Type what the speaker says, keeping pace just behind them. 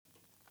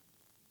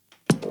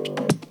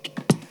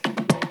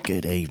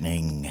Good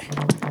evening.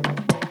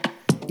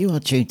 You are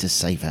tuned to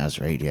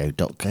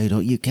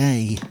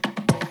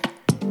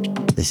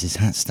safehouseradio.co.uk. This is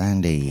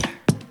HatStandy.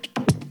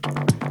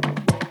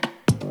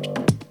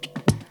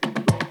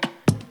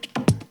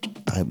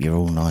 I hope you're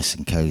all nice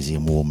and cosy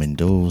and warm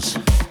indoors,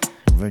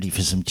 ready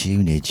for some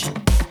tunage,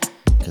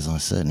 because I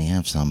certainly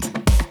have some.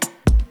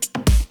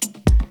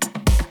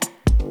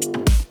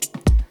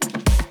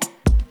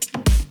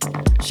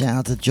 Shout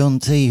out to John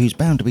T, who's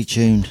bound to be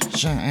tuned.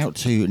 Shout out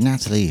to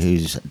Natalie,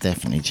 who's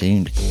definitely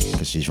tuned,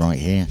 because she's right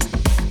here.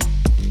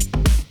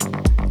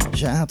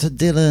 Shout out to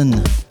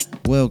Dylan.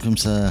 Welcome,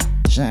 sir.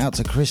 Shout out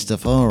to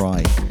Christoph.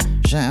 Alright.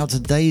 Shout out to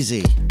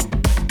Daisy.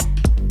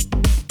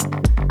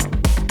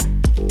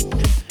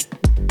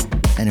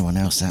 Anyone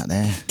else out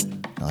there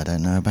I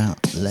don't know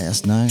about, let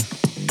us know.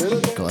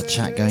 Got a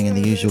chat going in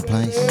the usual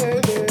place.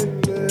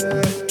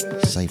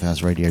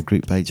 Safehouse Radio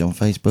group page on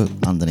Facebook,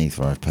 underneath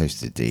where I've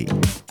posted the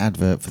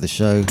advert for the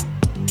show.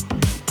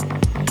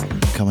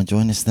 Come and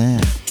join us there.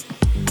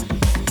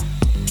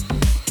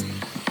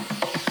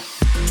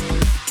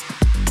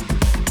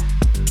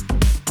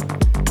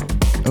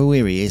 Oh,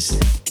 here he is,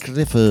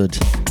 Clifford.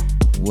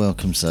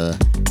 Welcome, sir.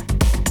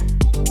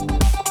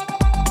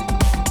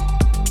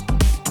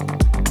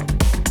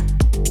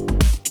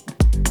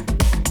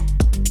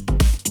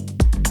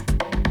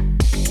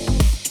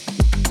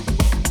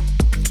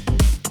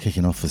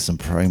 Kicking off with some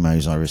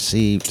promos I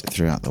received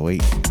throughout the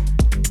week.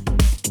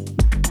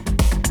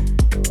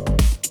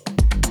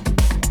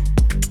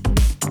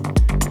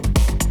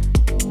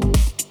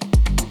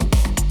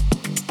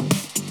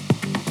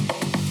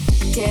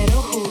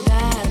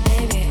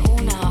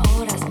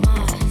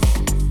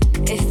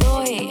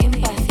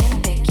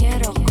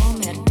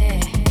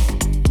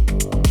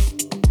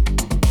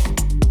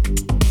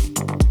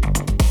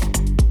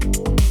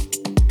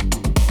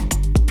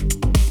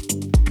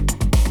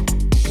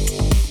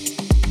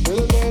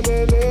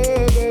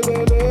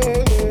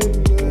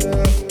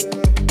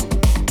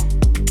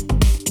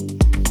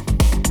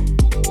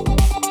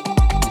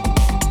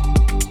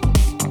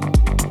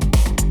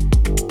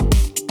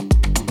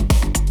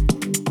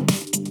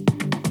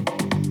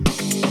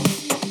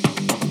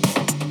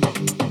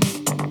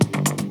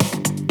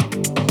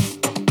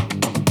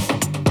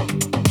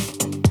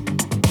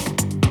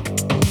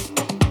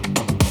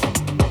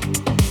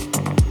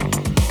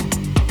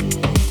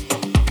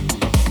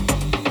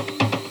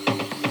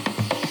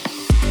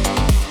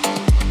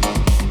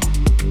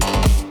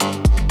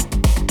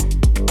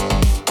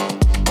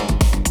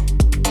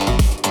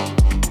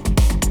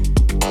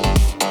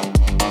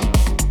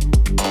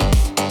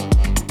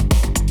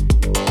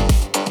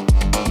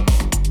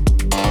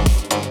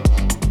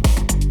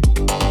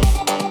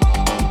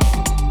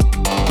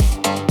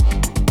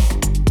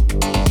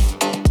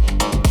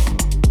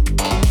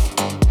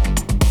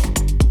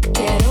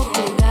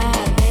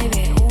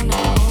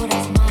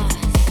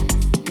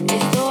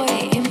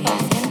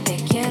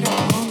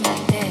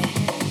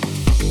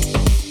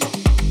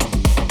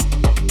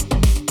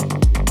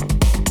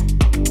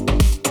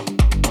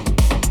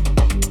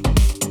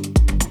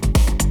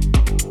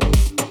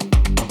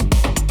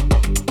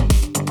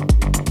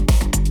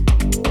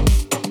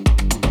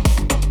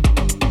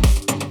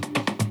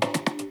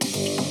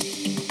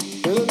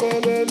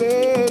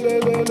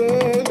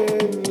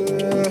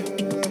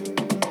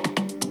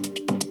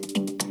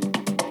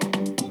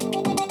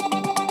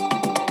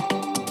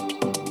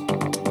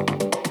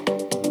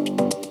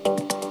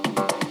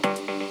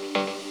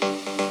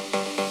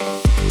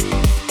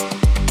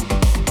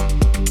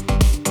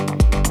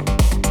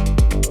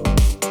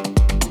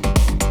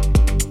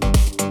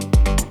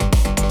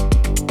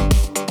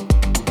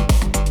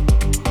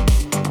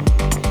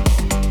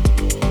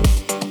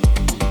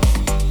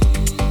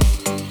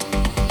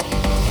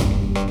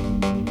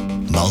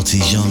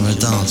 Multi-genre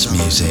dance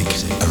music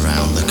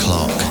around the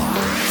clock.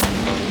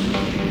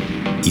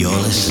 You're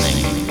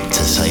listening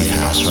to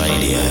Safehouse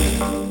Radio.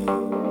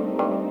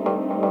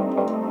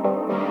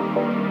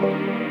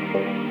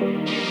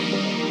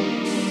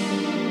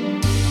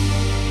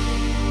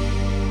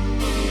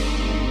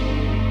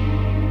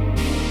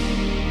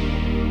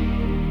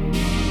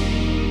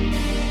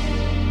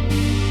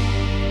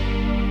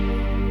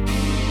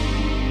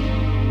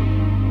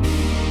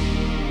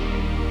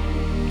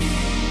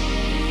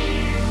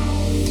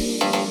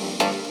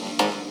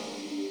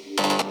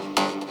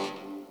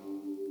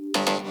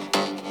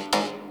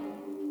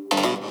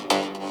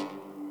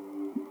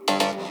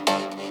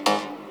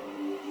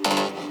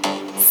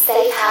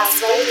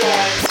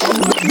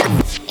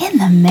 In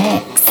the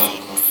mix.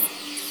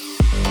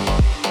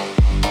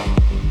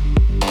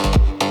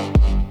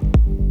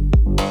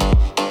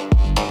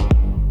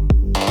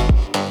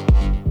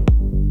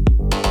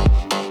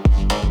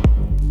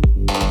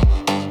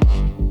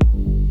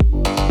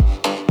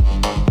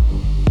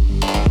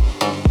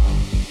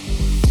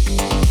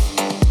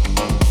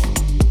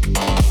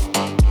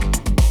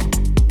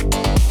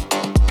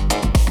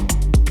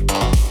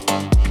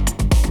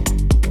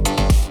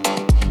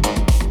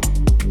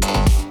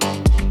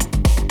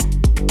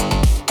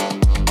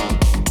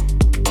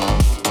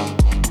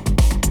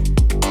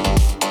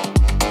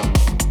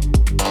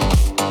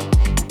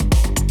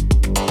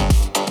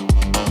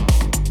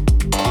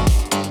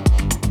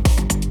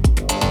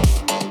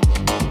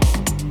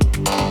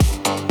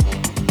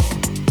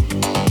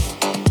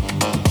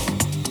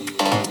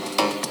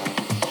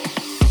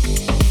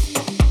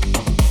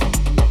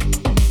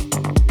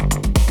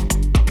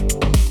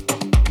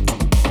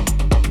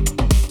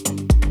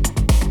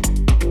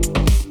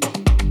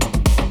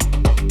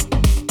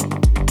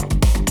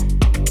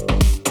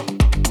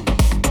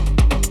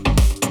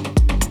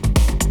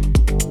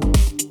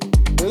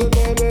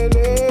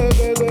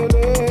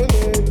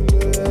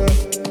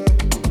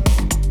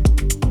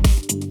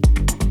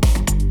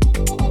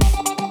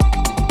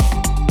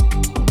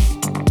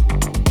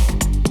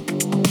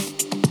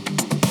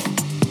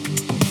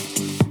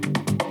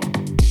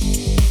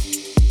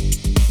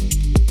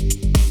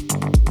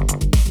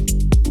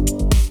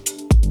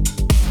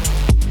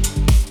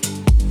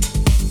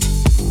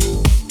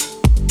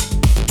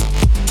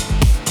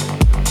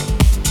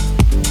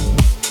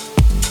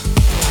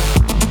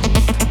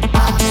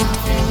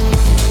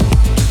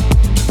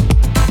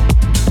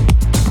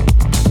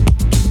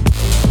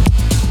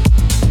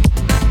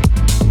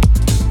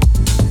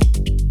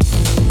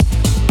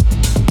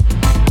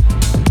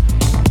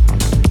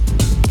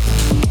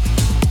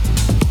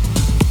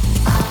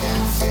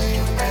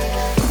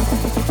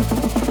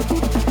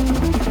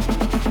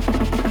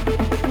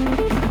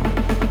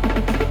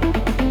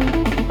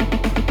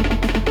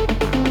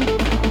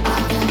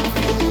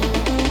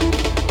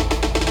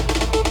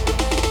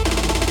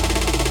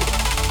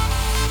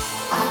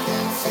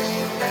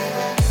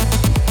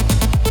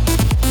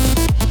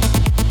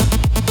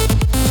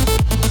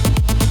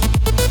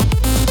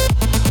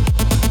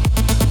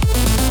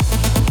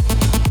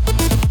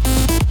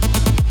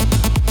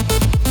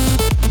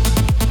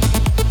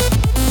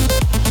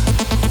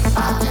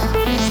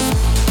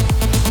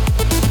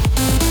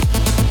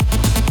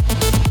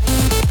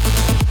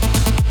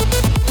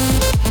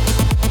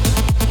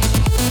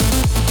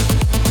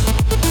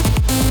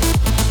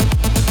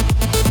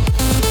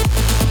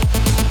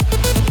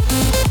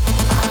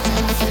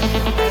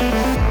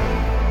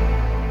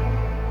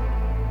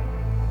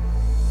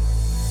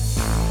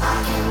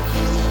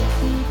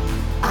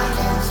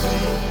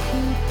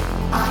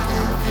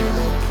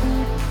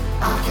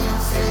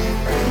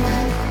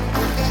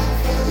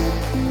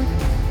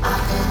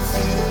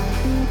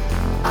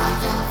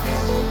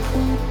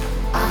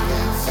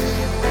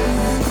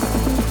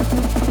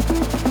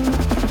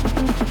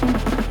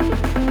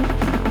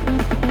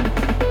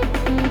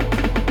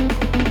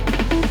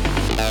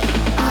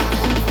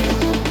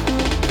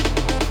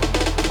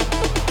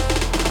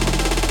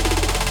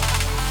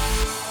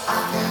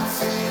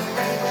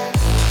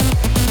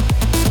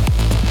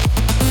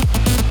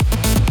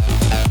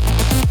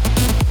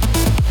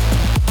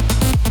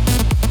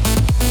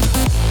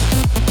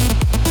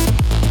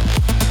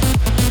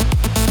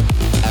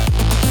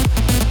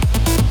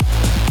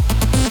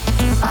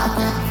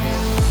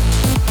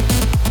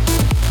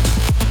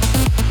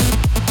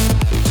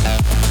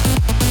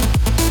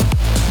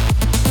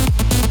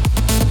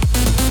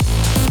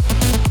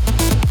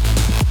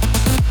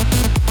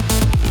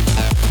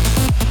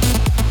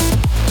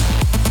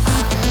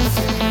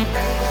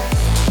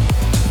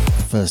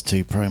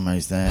 Two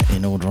promos there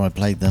in order I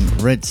played them.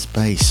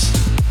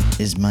 Redspace,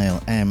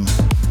 Ismail.M,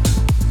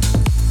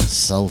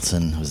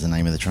 Sultan was the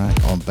name of the track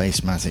on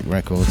Bassmatic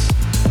Records.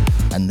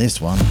 And this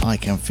one, I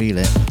Can Feel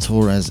It,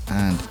 Torres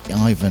and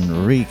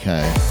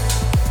Rico.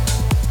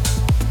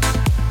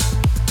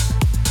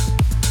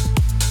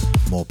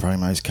 More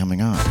promos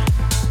coming up.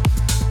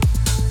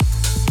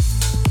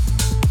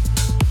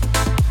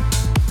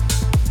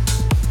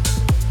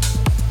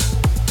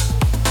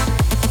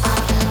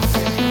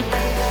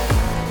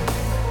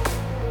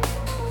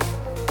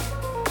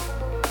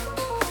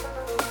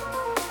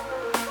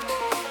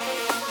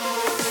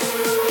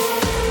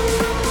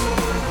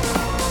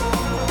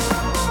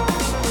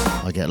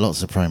 I get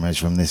lots of promos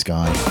from this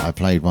guy. I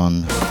played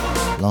one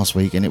last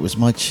week and it was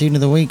my tune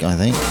of the week, I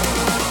think.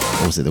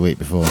 Or was it the week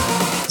before?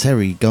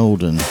 Terry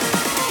Golden.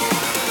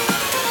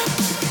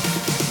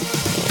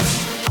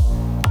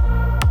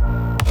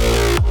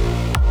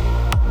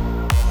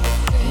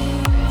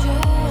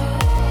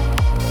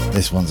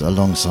 This one's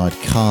alongside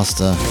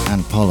Castor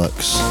and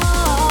Pollox.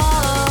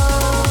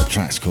 The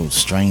track's called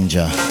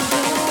Stranger.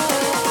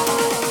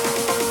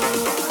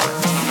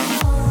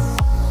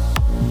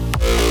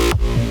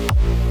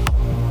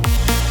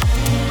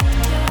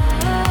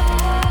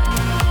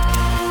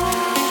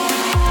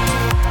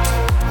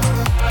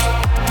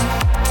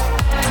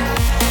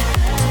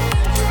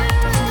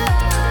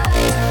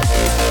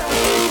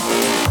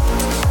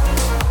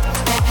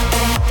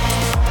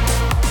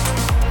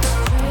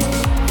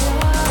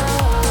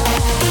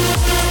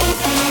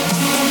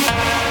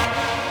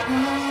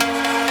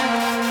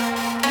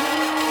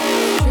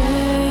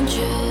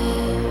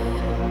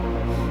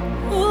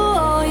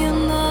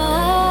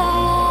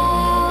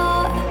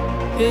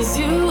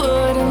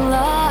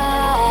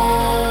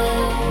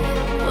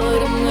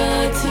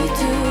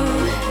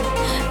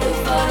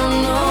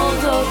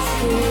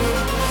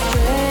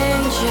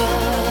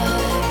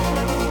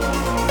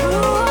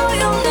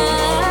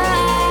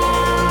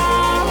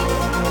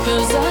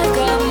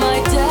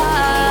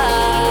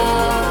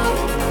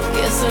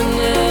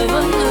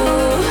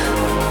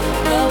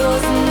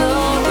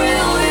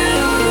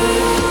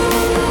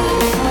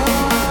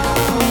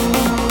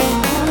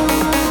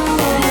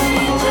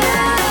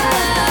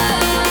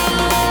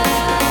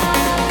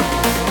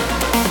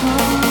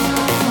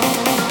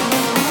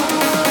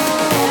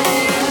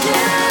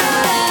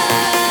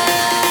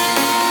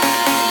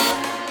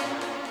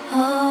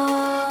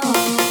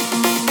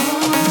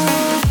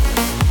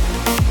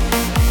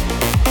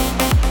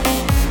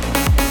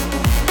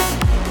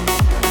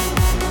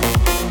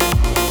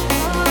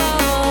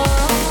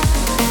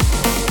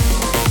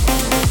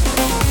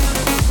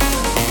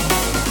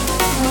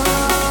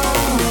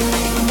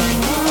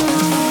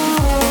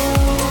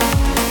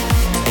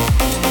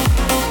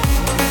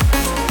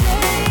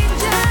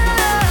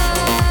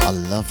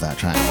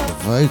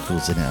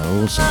 Vocals in it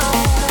are awesome.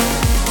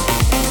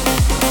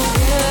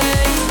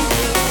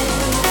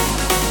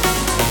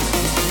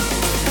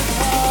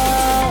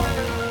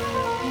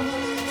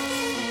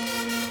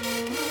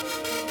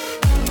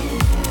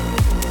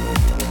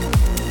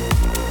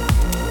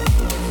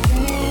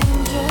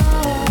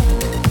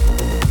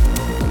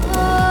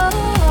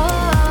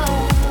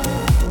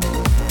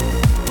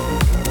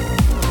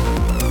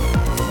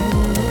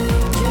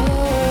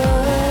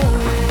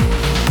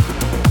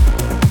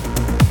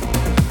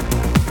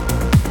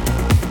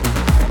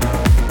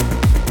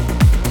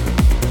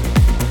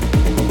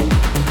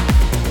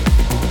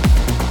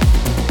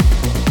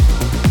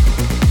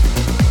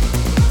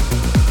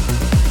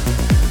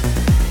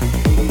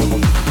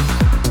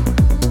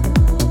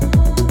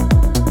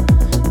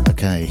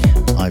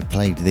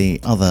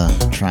 The other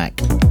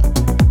track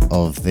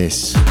of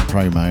this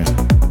promo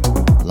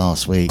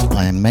last week.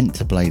 I am meant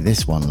to play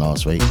this one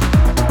last week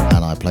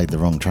and I played the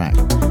wrong track.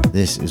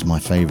 This is my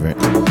favourite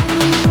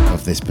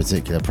of this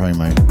particular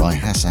promo by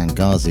Hasan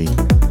Ghazi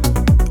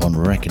on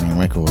Reckoning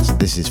Records.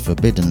 This is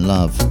Forbidden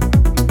Love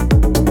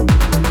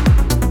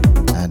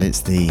and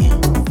it's the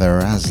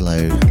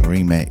Verazlo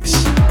remix.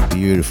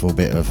 Beautiful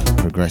bit of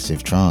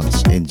progressive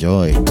trance.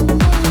 Enjoy.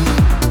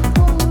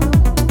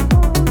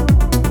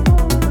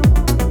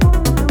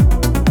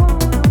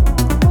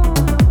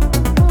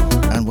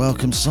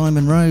 Welcome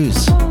Simon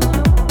Rose.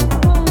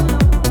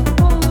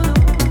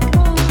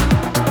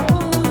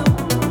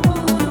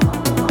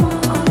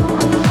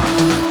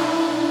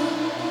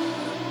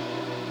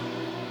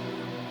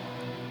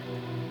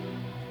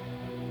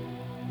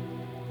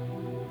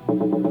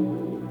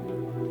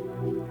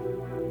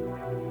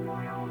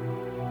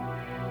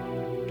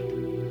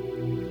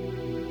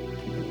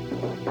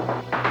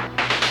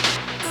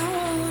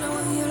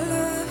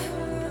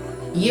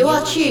 You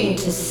are tuned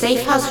to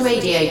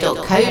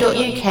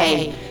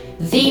safehouseradio.co.uk,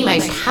 the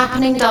most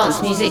happening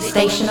dance music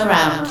station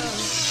around.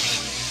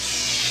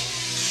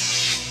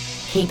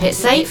 Keep it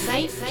safe,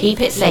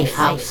 keep it safe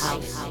house.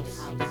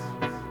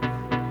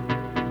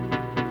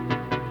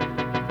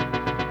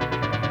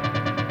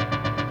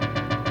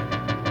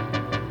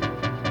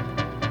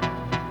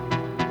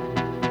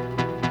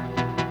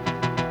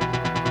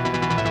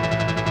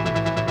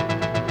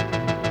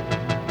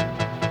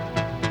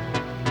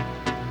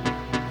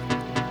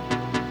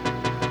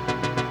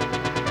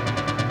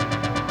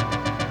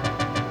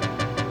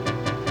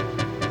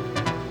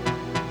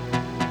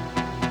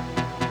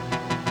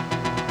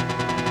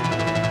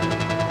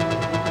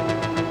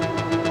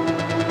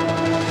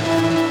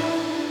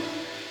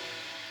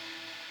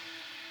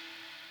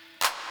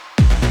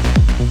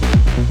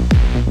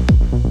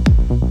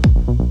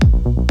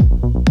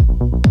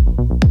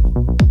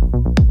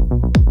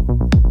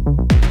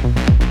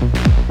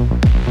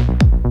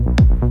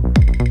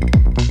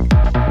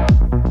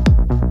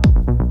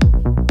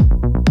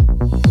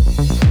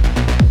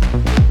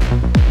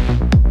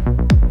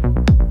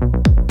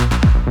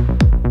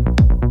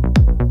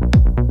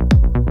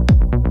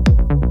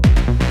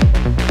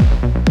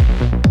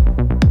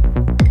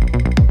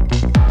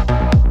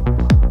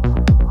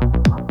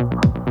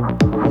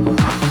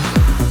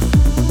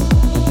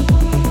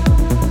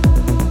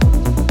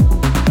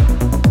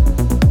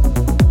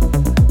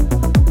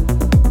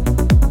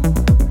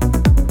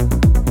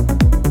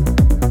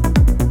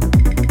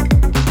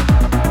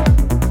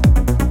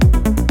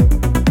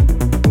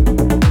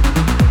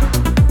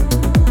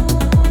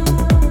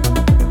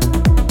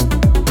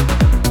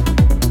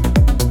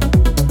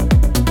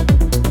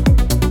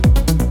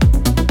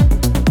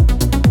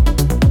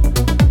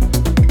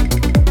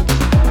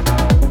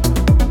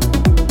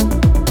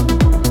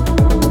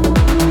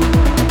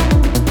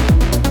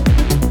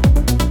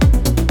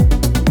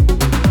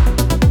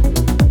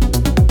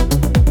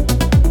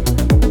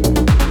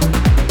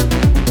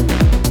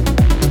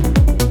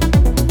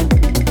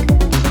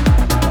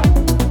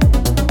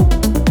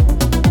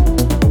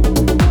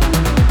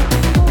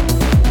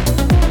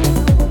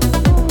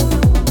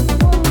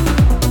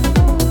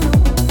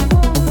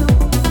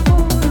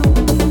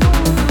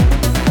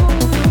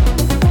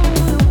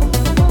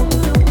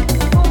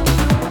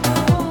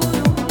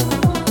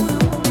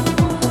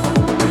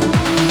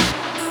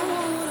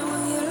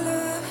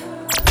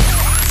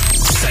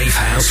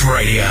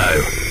 Radio.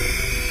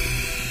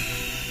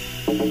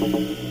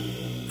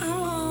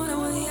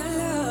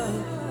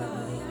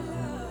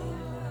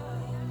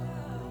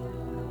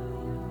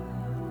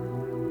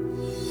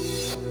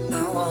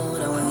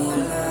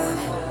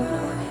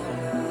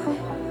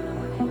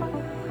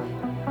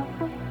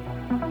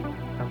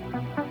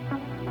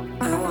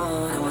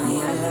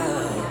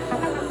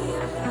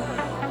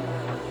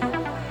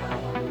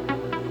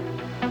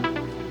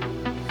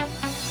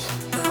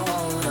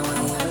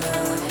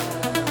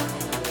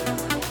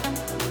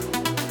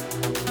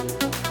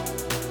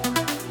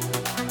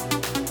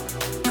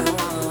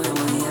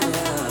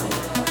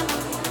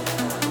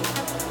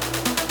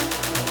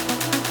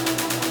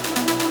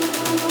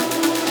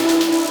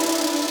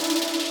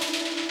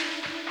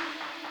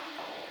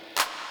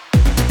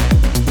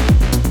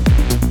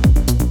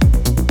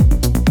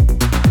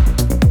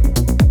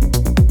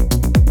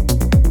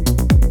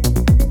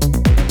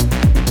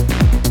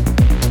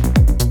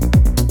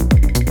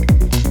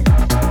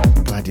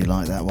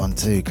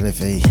 Too,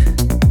 Cliffy.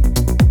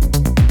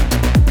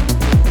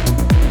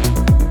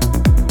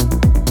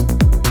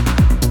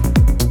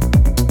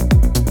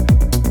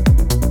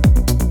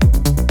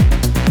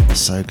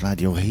 So glad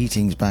your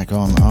heating's back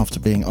on after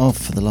being off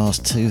for the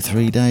last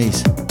 2-3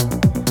 days.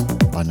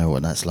 I know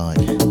what that's like.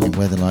 In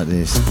weather like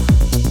this,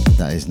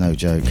 that is no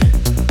joke.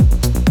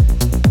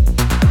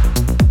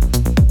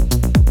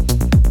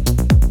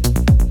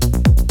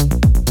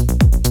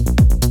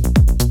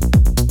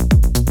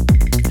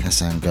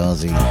 Hasan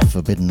Ghazi,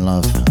 Forbidden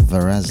Love,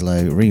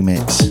 Verazlo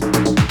remix.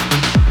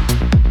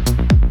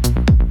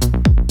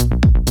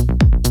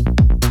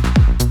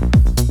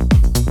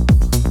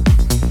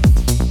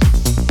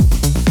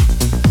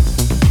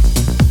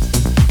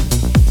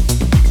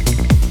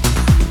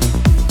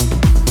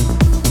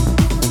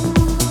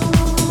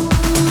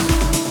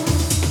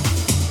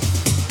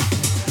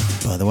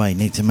 By the way,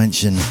 need to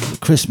mention the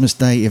Christmas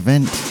Day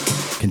event,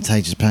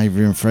 Contagious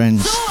Behaviour and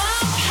Friends.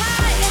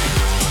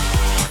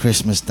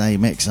 Christmas Day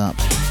mix-up.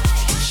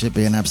 Should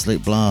be an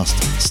absolute blast.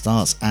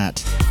 Starts at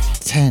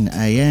 10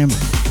 a.m.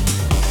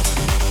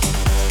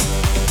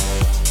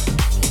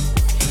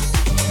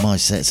 My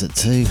set's at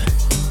 2.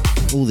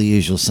 All the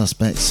usual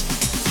suspects.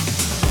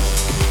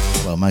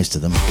 Well, most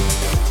of them.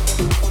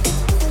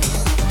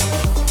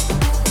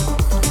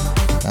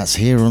 That's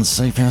here on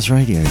Safehouse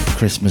Radio.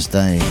 Christmas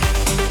Day.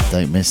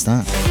 Don't miss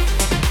that.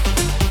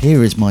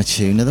 Here is my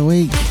tune of the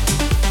week.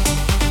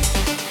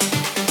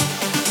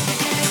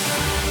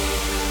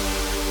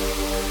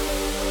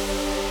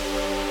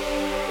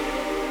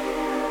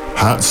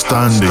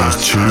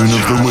 HatStandy's tune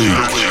of the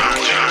week.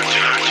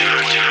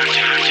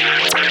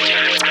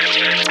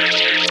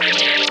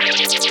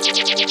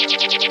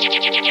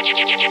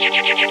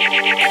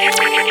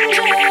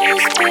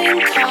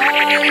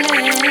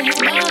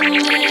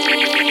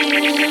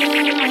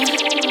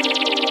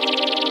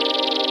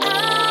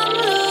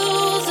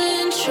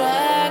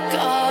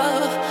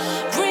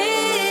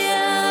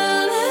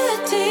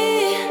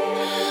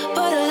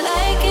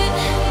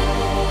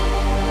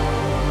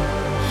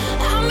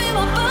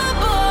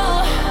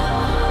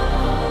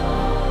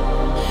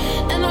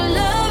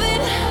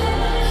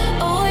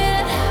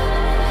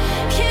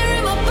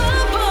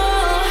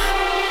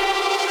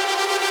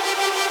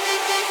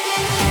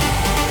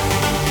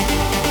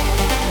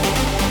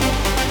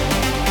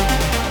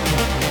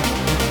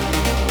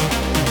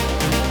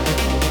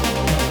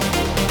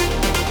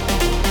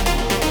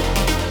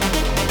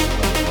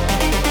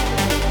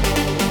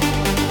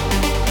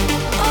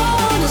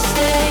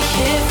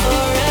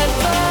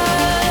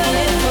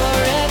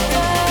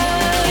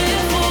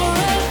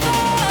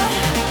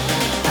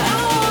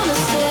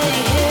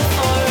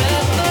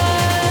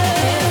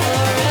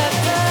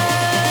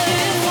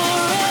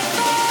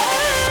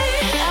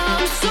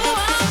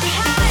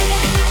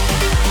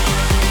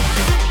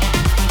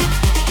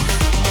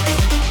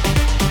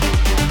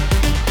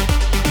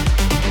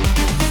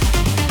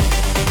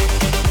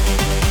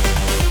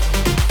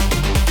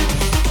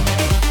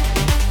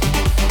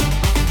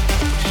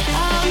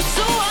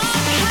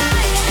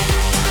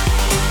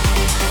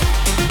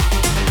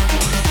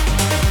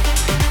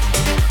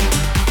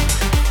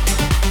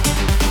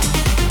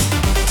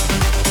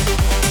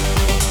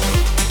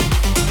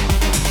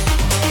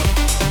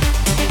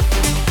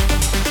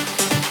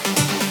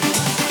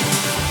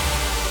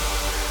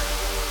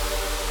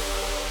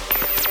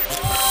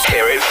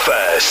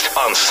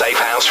 On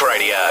Safehouse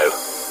Radio.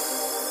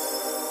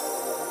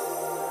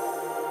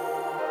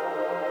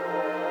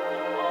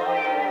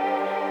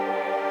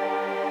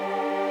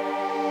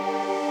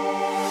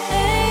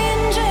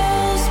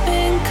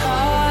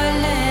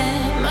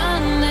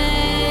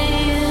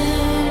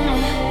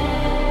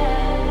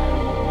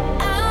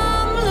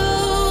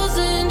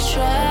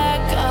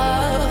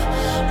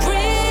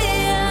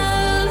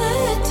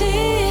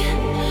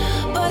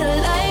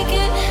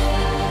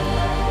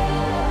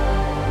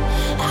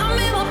 I'm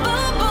in my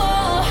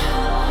bubble.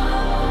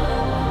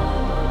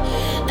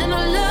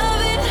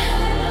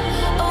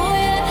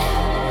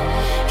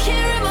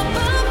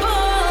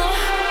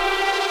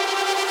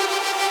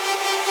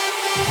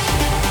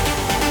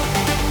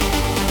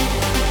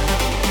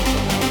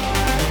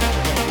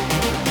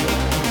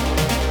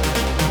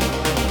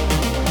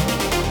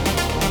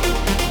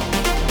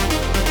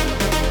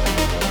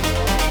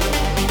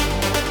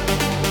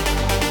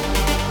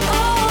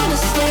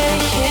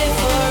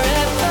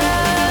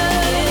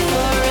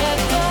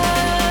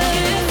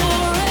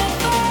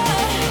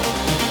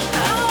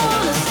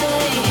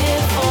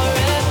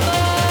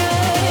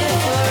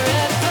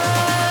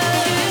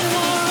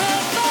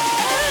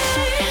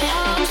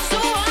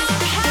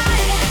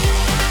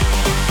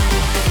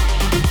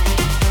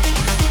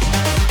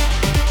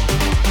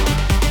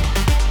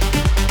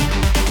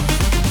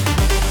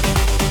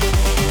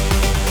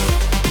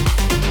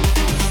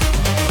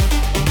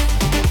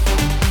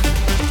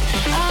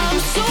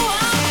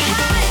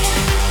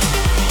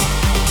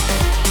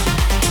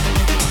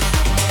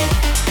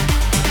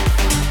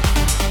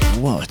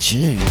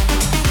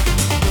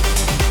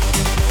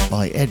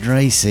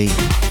 Raissi,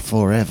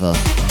 Forever.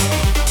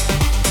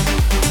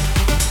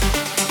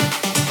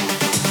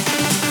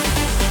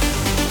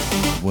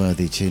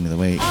 Worthy tune of the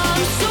week.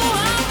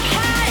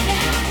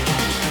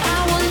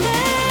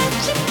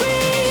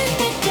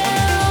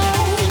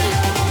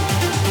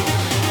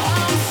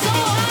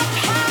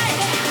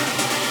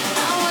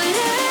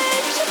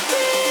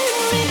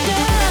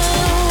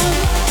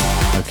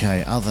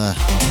 Okay, other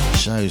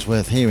shows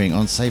worth hearing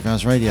on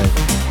Safehouse Radio.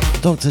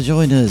 Dr.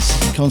 Joyner's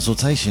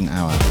Consultation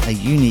Hour, a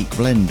unique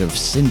blend of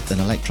synth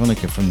and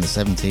electronica from the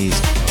 70s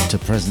to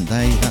present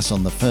day. That's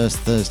on the first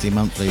Thursday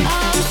monthly,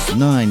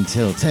 9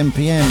 till 10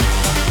 p.m.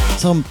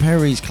 Tom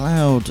Perry's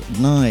Cloud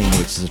 9,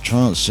 which is a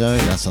trance show.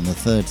 That's on the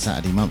third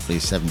Saturday monthly,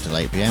 7 till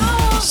 8 p.m.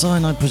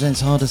 Cyanide presents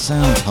Harder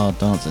Sounds, Hard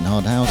Dance and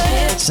Hard House,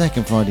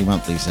 second Friday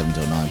monthly, 7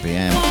 till 9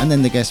 p.m. And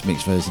then the guest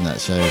mix version of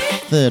that show,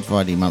 third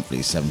Friday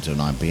monthly, 7 till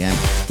 9 p.m.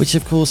 Which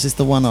of course is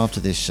the one after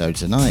this show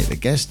tonight, the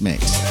guest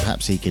mix.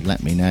 Perhaps he could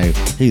let me know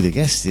who the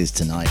guest is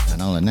tonight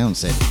and I'll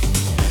announce it.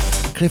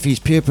 Cliffy's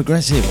Pure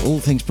Progressive, all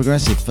things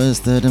progressive,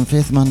 first, third and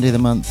fifth Monday of the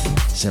month,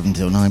 7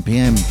 till 9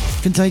 p.m.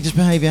 Contagious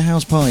Behaviour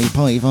House Party,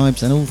 Party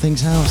Vibes and all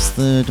things house,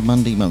 third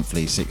Monday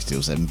monthly, 6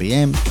 till 7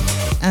 p.m.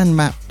 And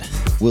Matt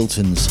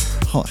Wilton's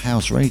Hot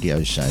House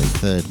Radio Show,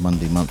 third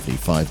Monday monthly,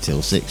 5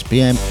 till 6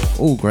 p.m.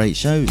 All great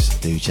shows,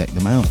 do check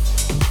them out.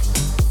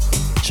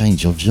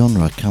 Change of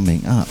genre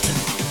coming up.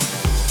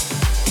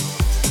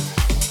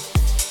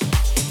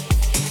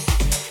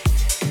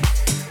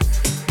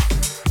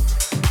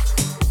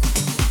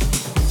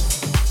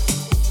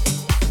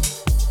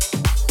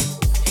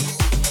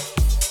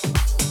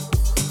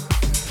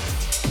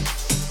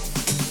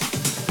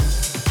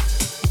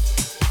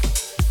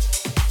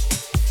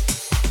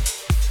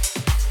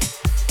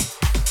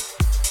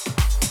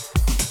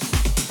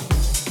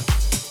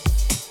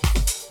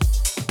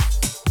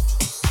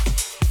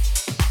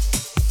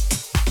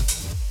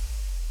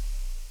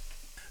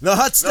 No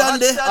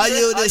HatStandy, are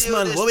you this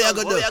man? What we are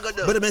gonna do?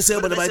 But me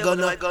say, but my gun,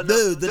 do my gun,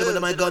 do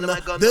my gun,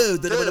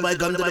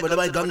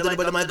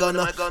 my gun.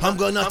 I'm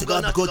gonna to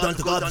go down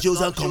to God shoes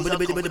and come with the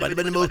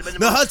mood.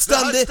 No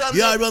HatStandy,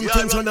 you are run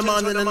things from the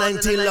man in the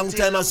 19 long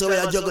time, so we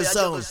are juggle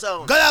sound.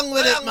 Go along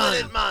with it,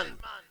 man.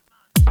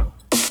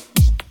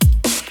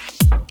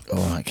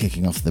 Alright,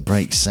 kicking off the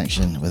breaks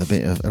section with a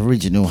bit of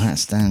original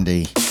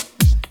HatStandy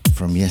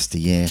from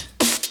yesteryear.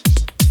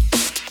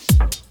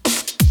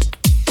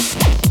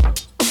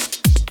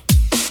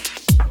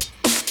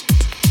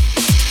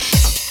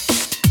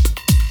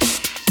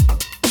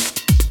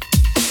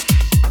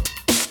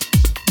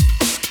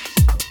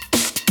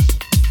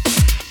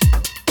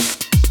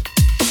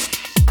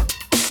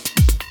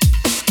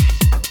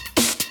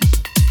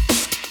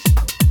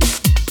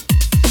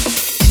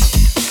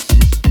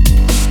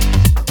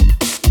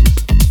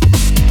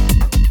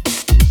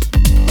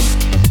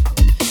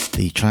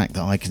 Track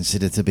that I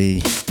consider to be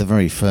the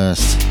very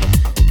first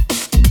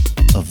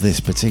of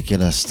this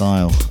particular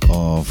style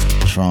of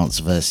trance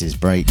versus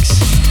breaks,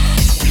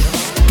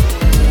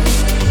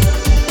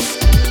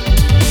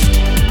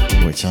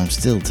 which I'm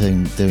still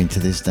doing to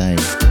this day.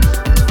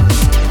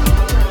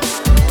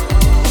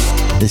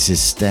 This is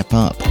Step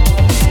Up.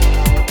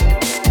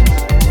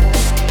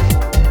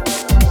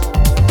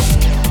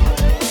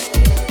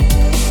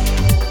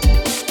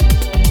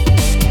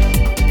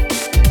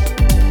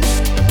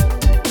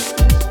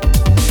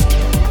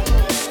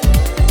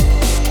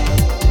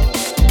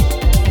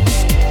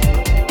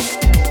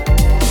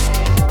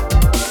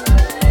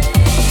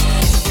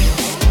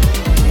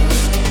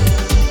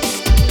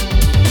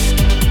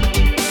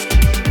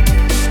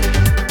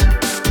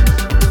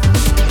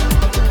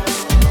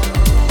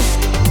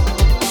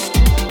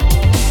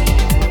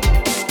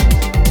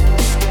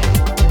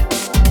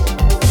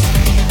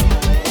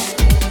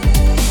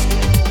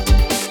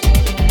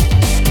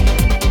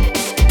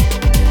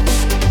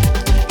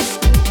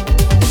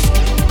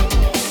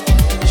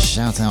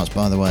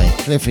 By the way,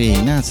 Cliffy,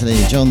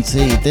 Natalie, John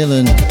T,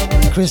 Dylan,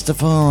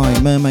 Christopher I,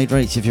 Mermaid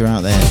Rach if you're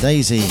out there,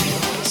 Daisy,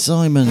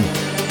 Simon,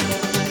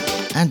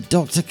 and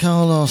Dr.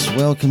 Carlos.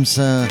 Welcome,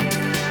 sir.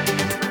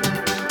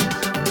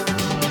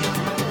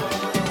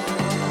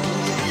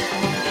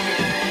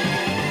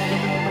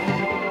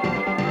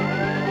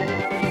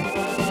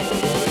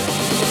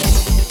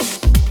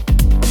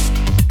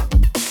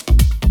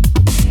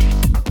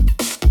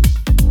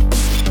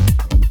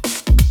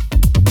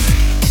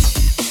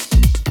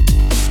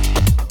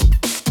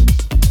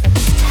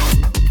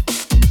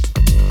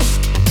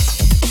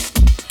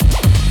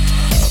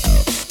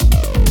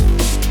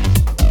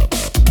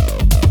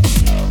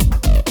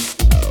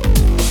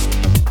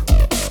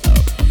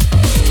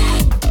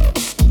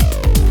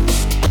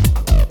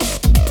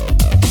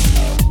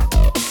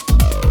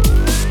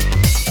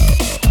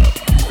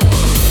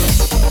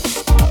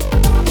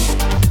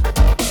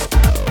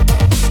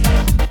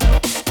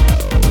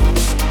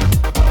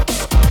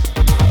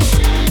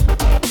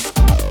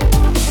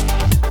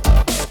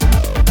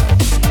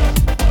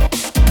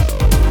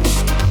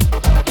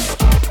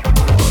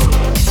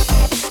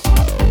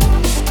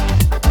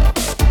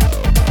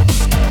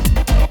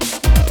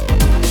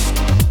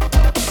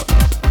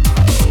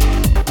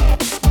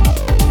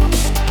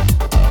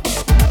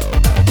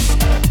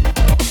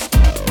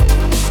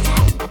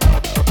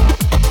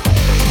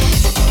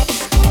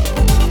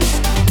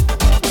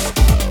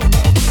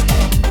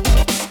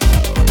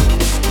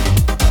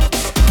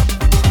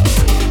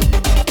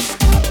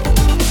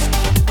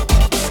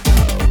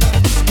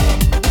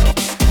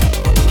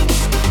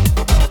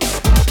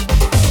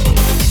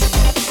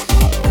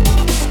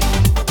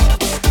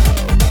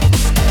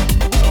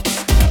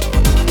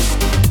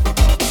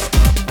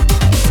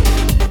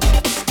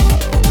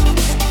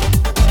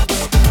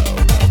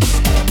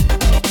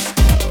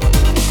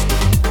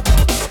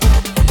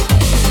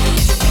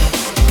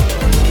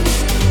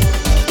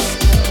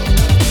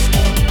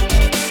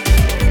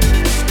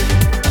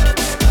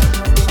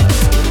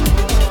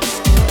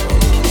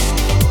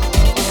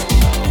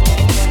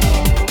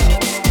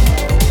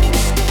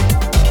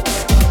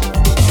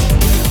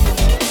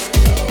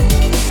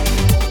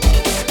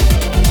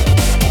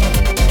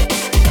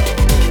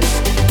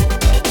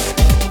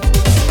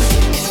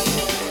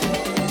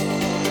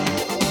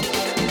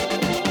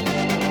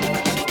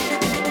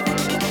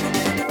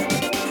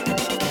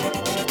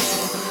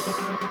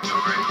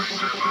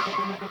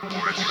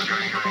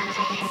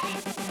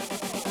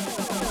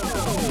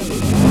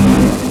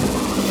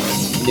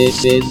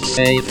 This is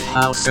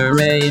Safehouse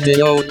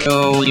Radio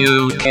Co.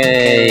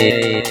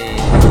 UK.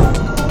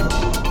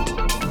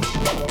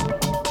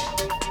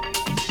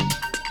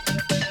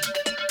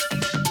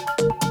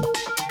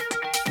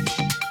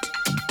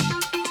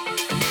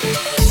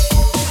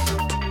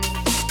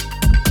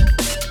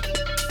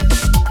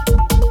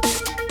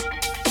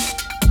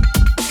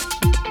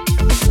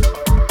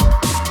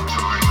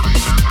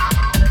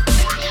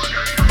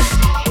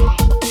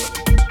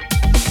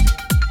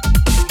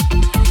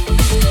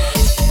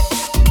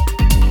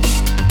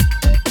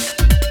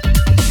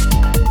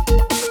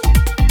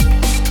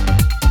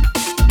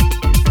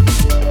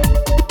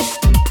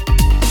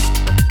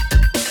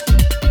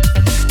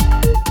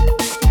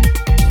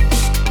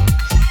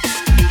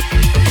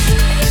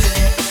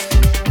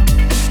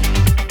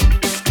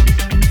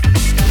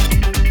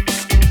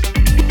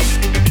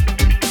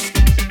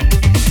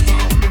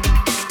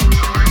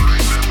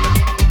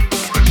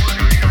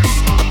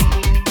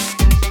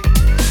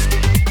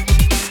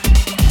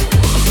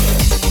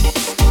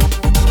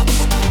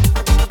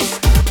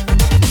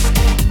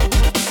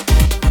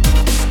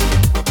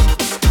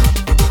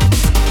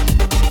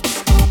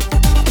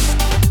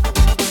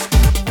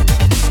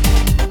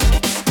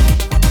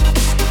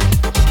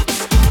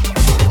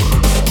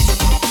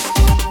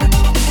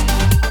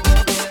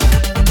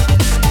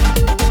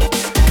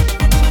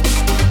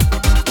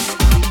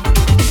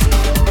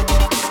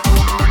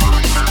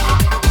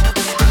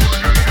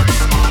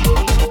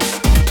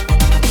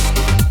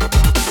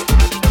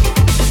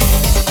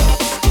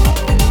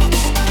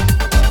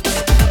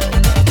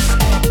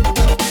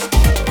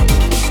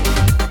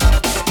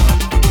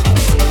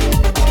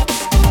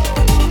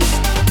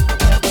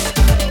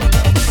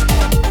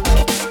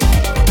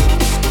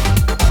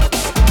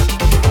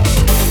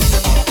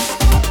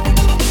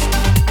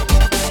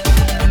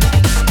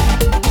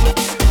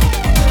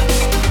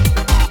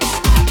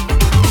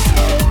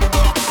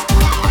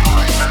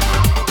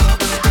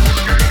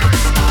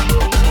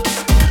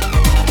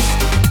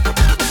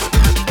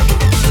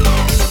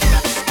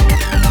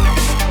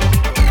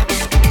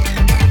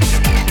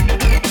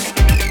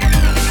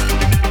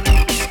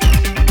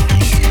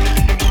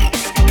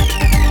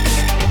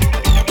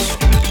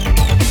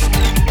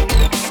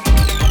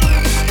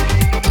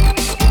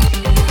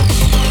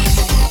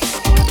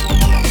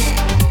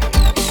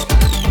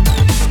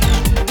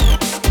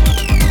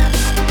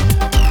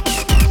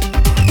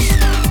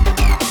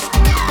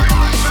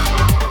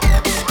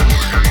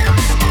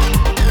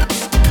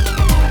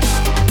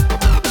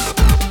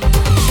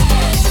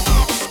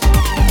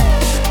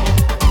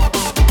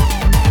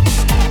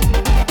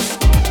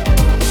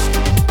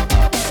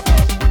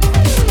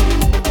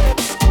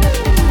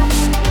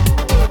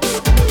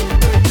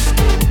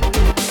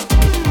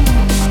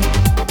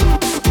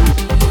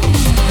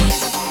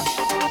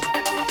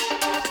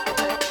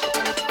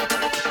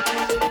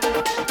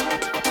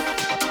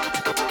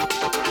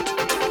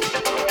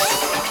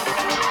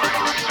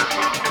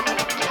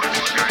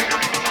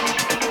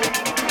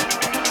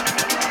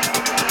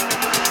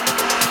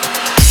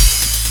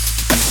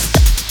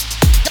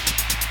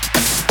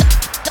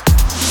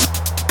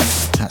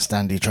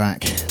 HatStandy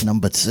track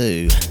number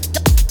 2.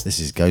 This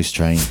is Ghost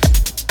Train.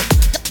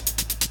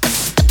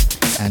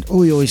 And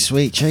oi oi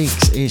sweet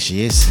cheeks, here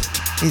she is.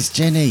 It's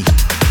Jenny.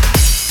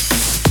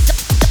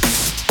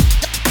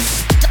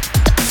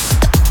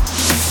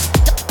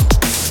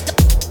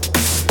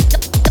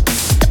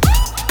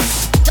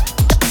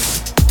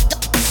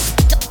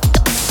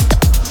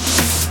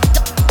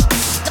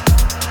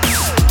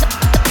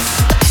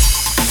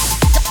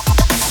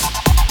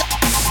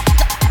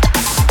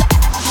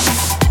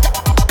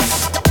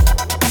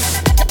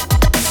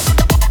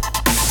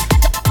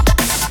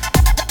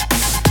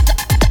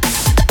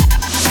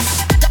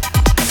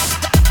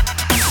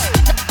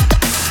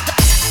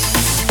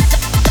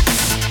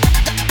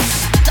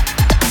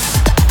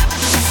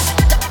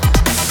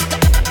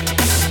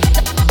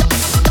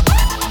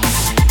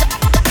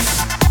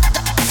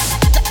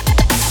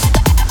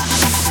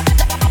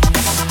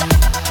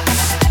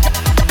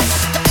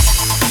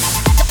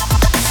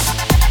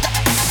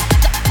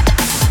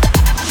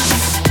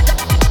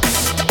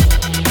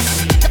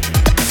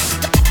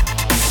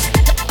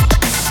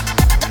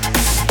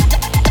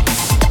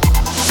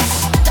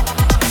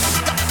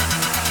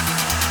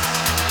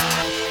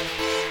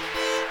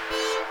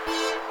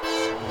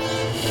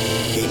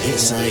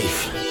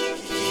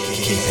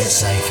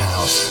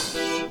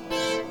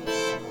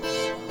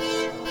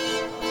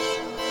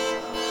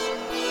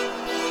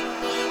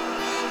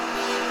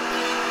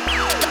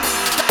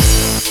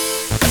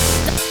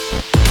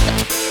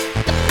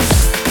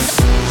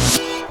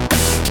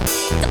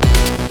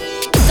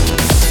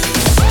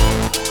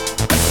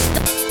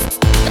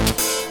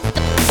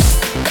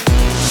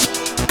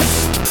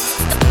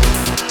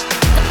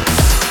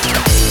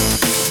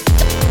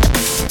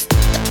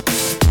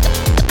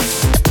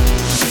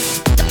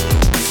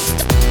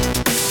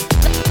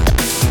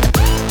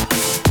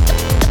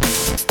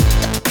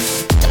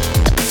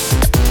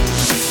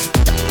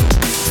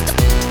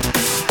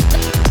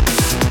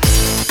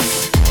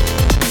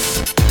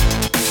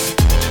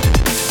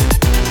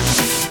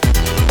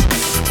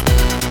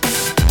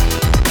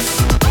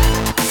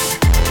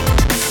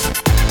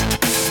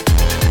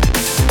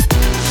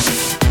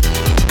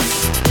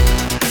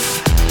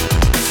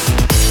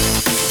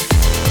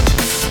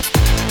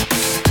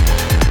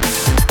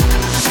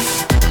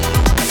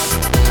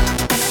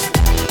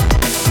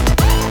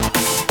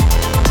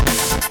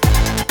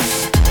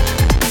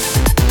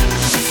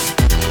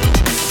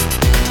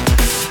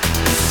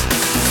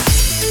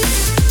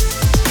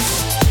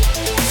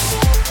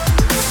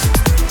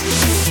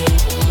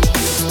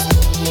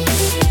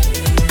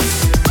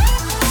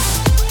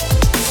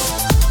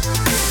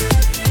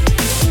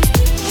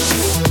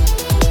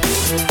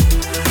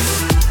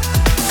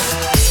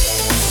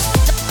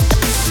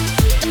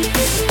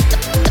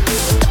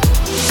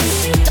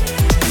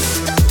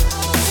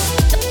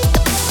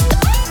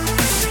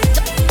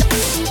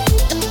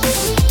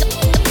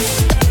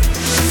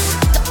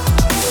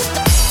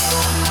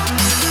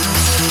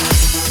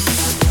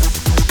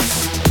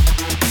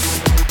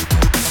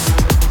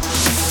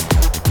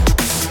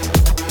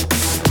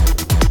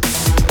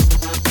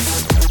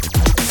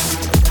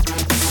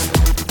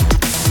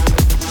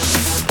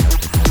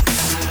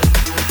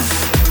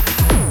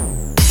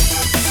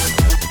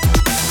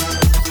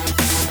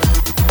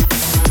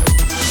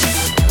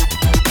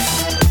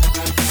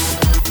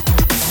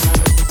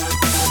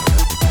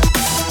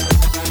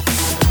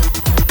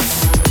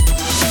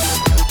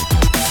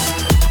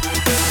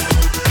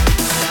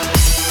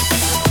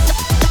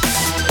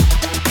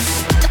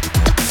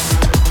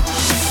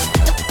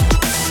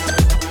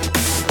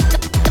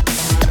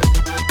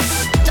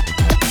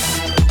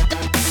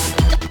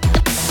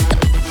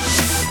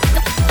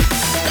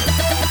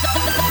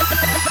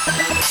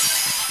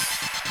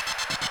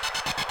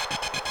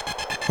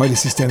 Hi,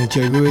 this is Danny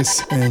J.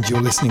 Lewis, and you're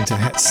listening to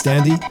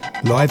HatStandy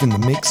live in the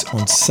mix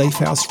on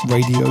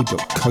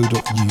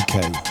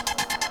safehouseradio.co.uk.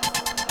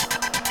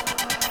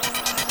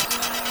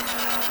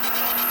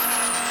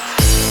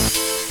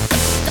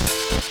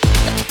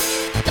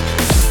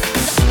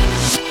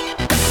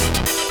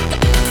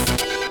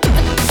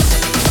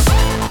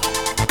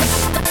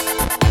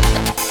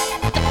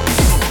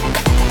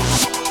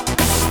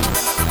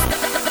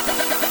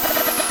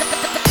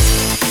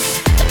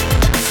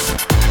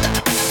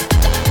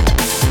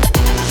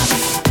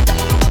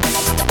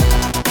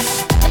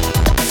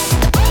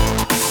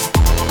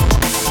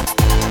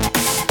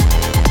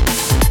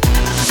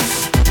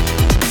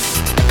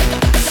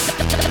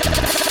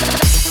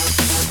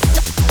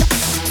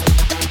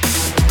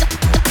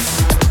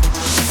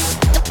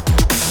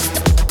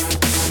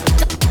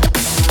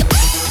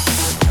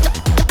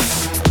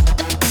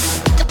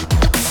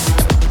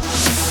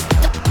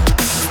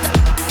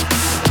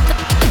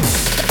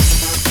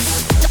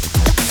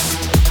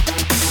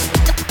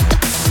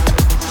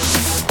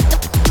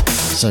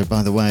 So,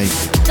 by the way,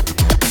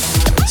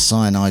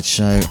 Cyanide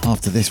show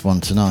after this one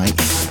tonight,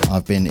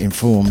 I've been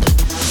informed,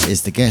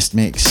 is the guest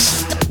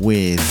mix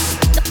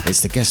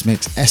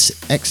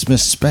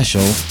Xmas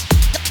special.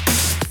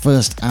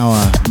 First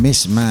hour,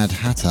 Miss Mad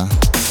Hatter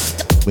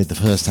with the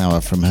first hour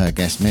from her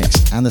guest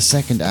mix, and the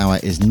second hour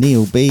is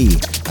Neil B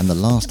and the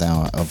last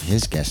hour of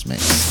his guest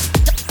mix.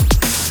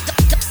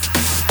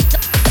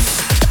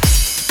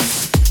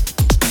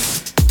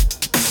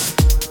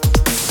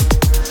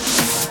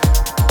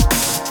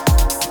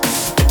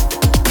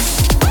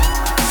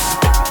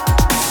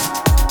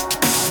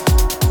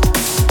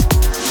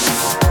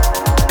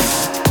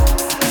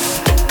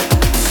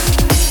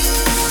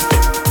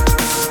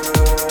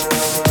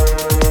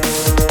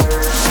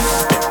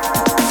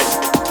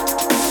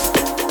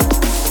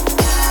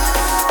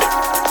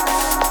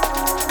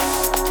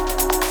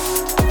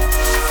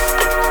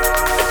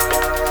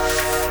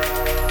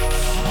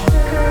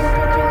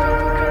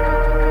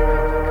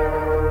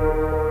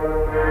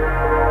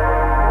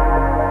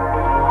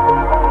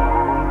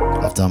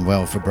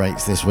 For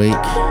breaks this week,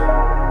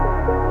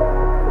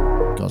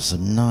 got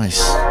some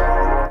nice,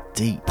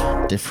 deep,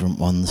 different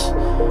ones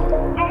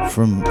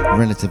from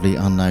relatively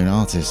unknown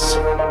artists.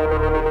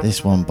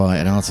 This one by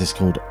an artist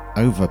called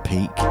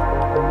Overpeak,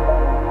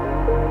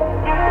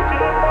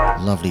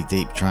 lovely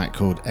deep track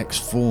called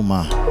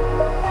Exforma.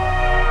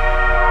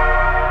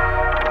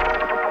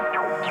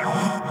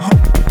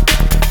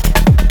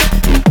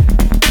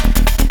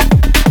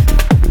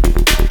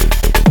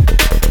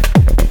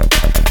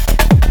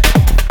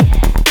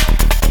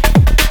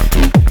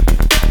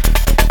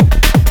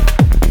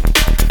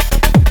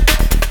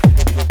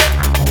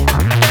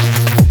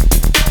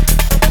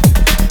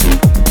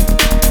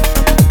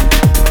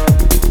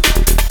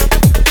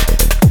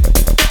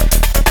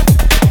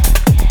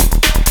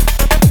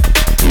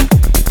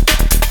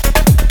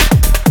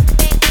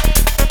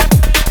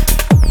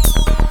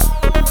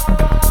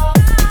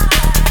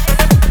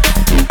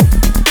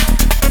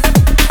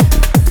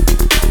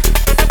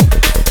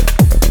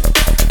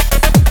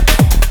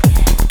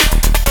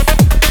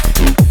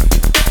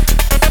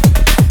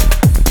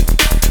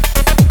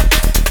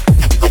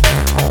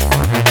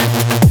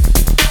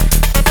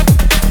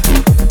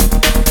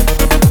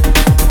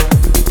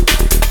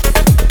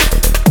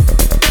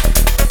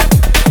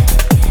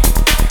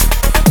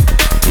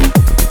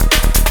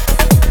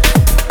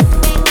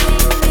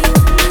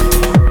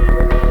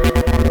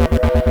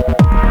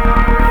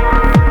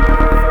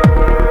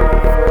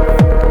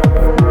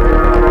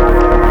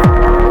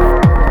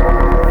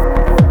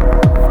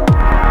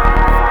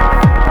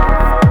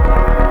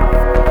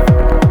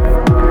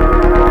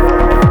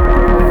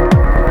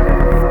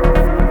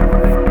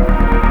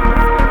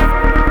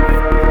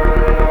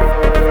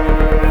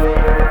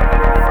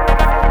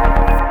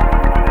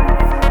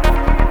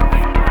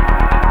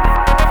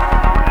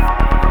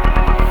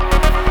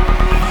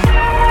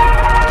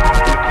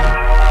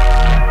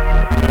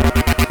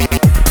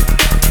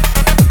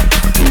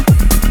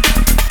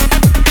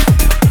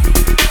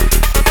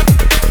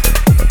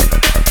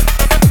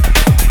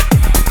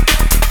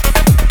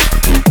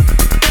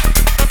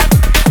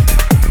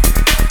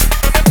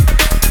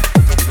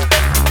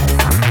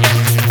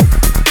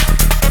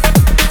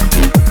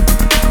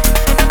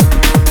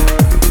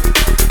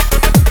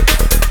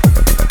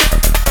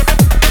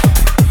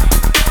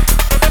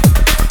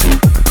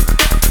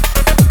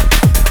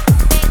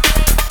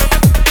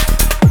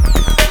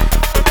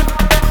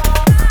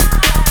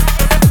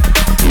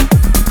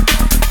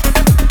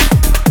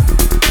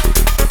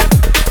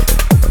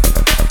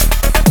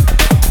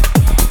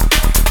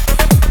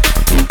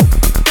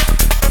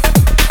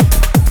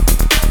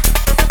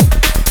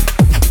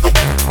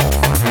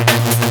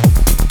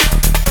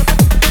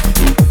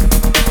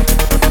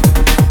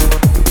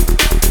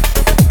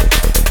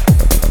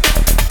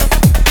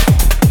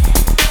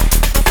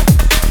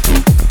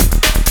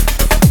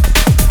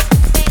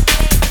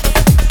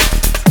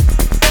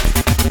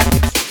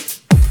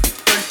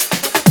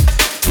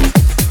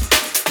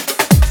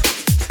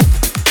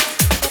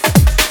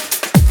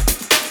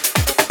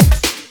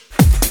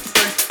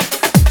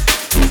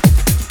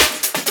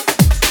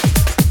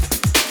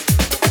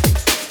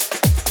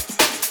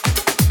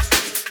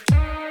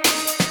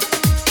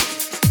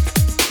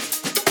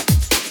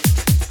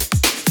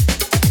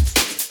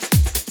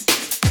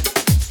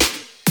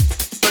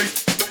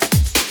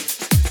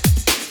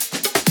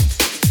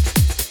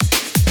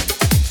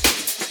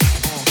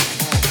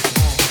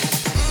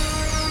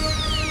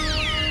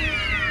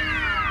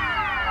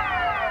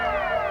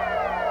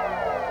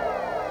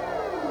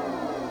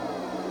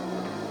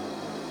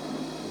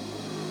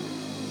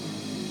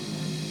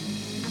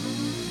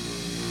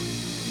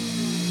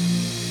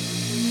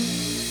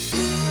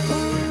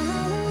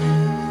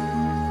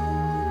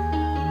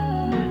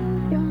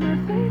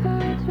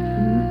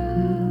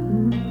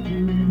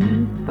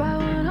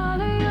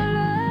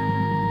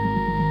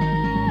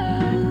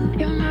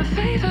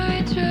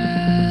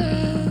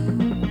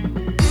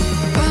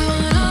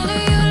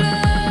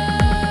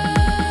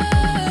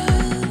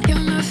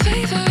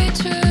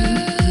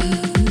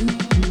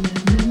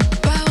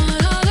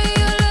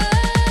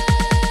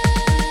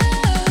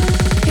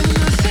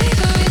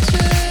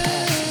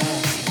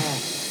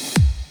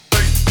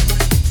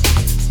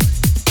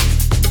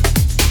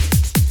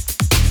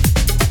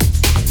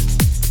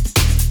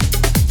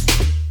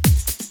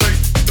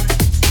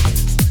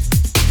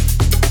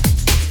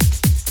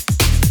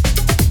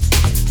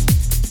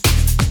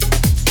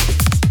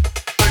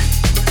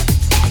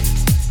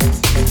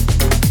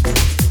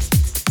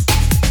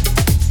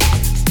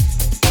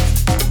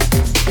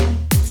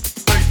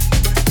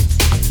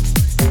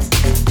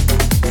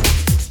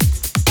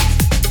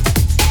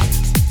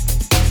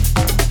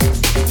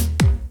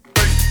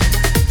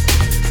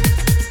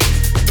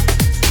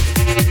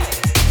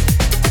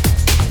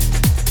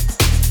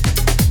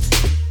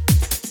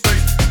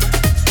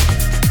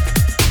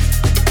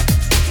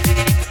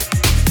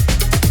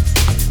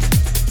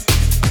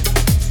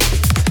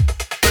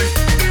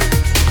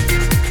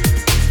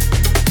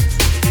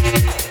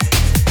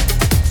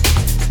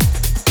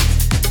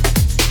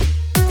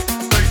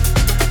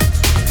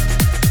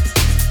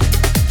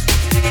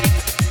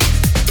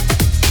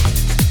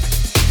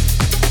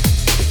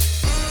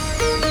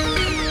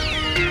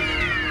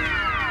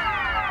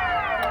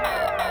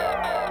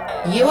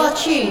 You are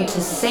tuned to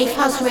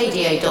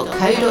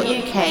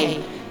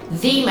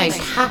safehouseradio.co.uk, the most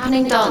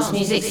happening dance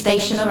music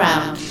station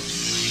around.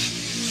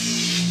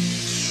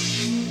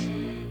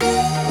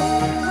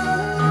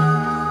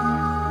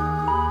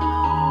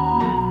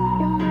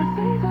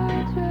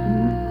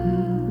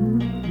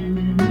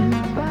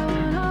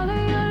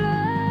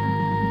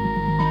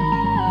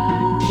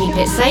 Keep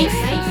it safe,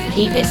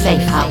 keep it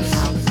safe house.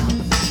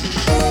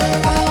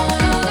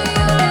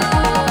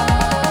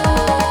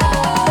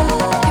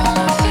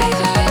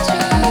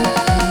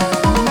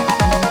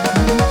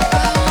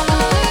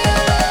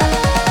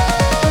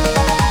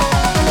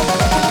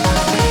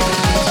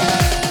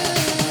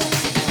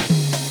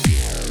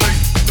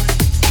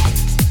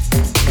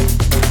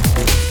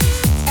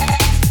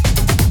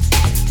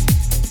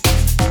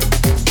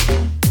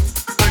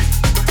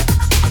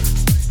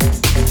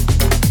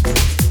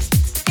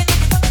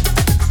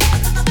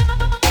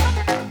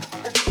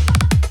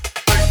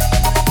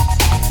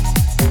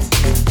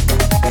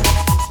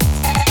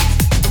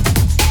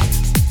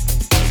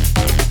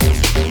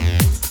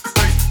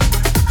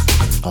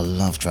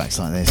 Tracks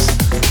like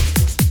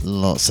this,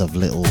 lots of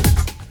little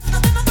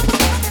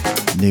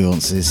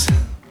nuances,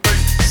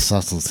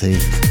 subtlety.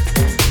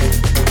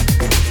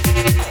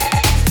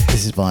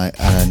 This is by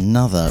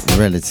another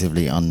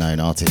relatively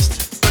unknown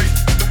artist.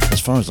 As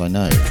far as I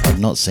know, I've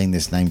not seen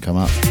this name come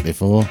up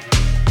before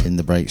in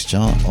the breaks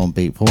chart on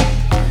Beatport.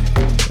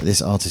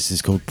 This artist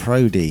is called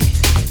Prody,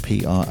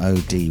 Prody,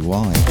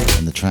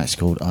 and the track's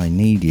called I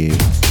Need You.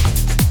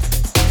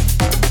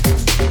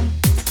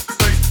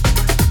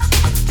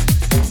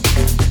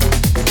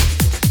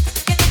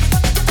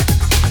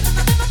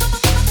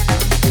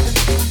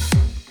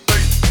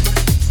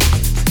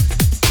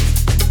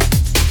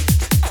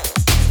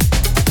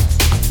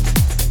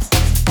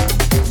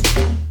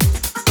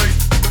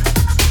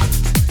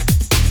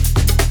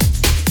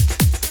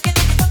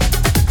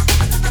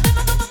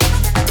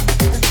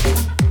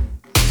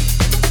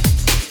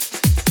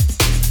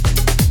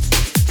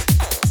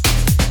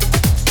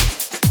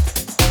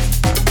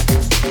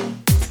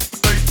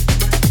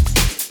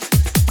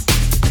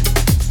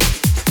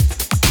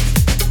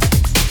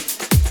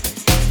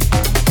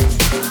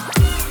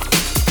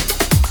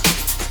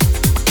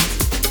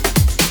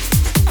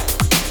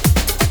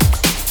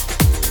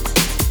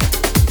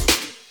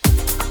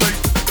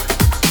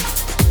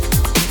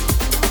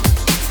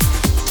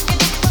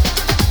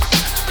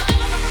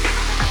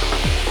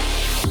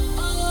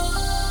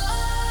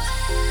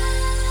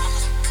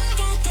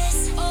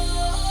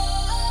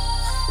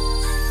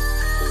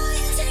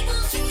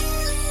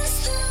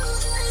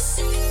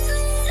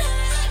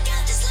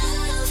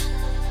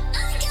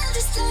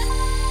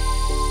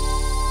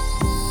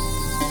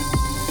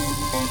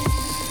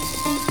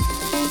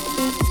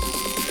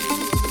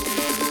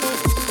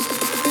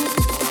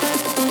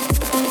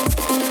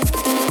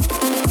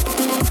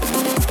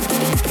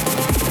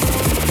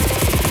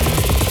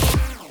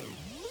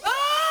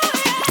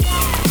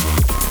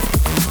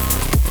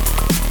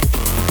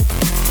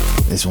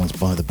 This one's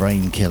by the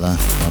Brainkiller,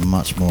 a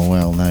much more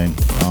well-known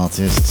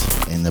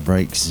artist in the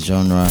breaks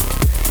genre.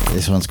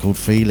 This one's called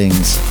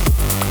Feelings.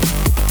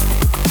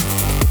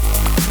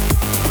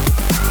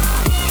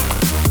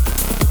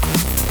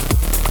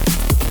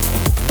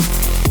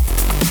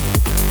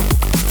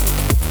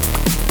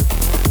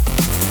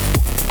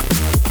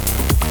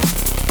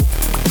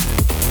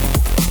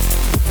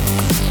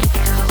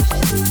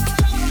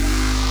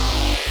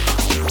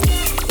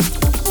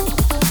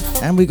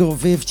 And we got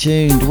Viv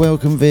tuned.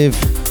 Welcome, Viv.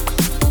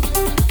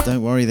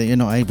 Don't worry that you're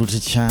not able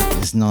to chat.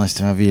 It's nice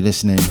to have you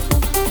listening.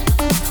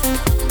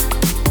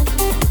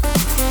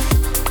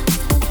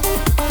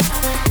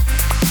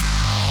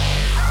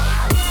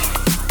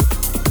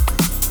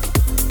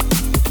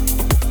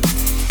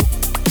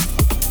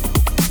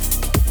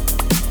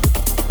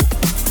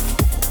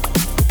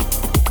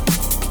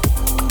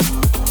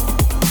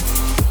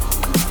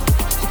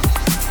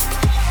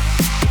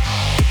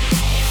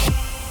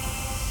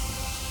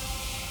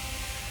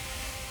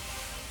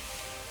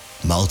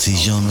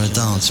 Multi-genre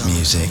dance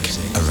music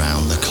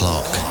around the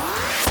clock.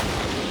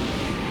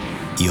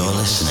 You're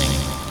listening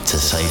to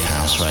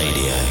Safehouse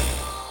Radio.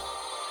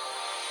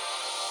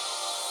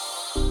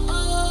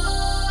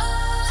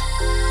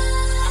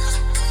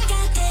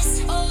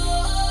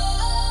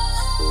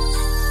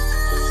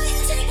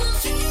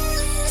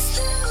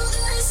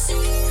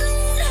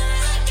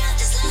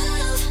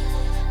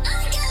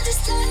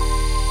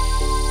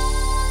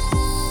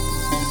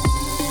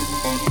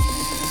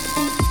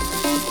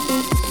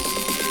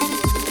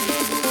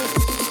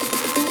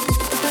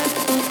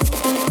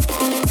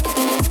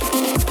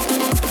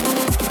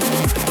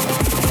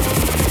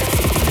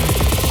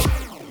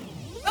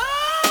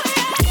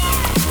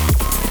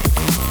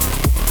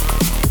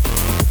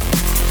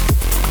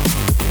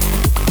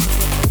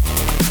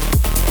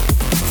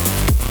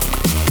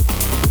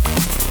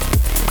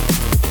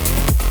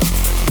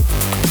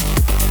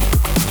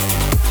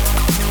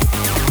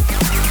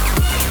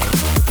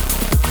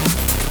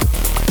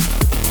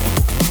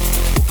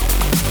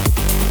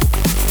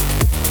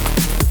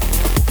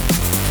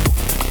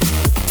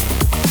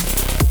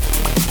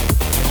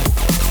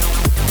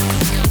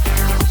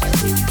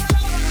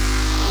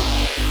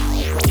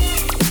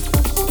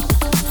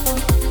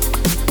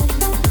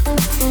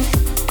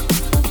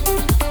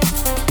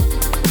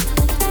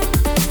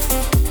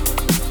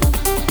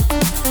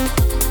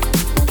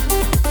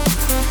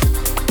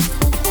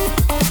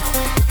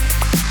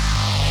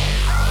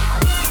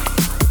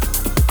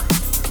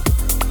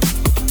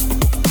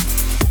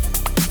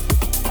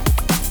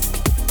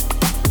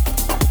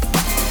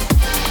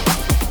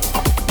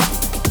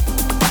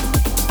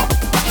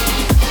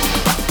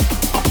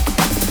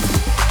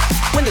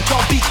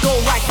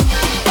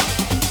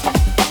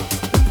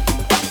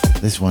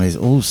 This one is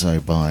also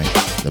by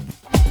the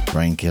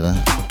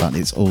Brainkiller, but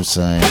it's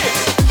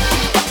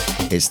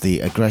the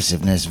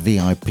Aggresivenes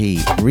VIP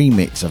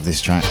remix of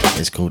this track.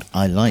 It's called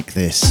I Like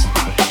This,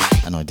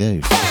 and I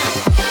do.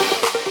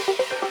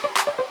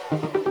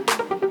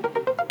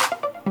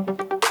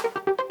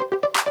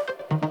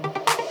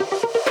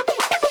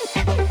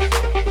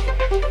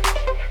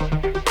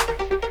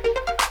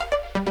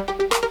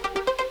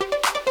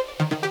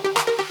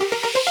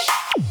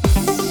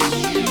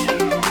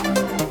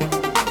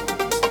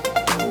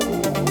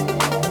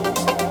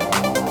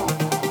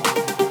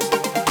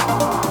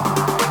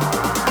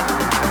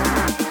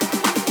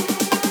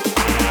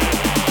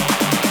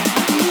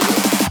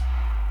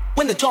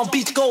 Drum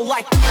beats go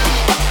like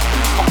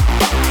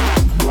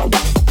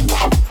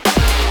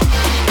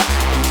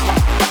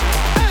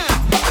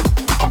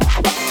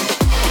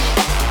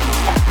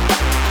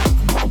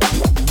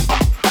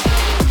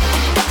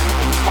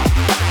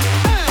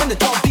when the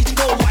drum beats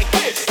go like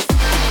this.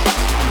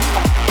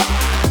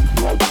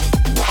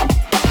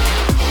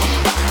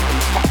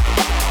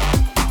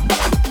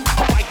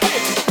 Like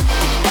this.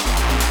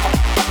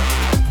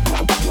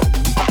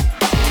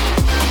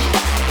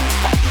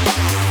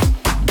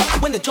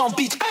 When the drum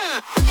beats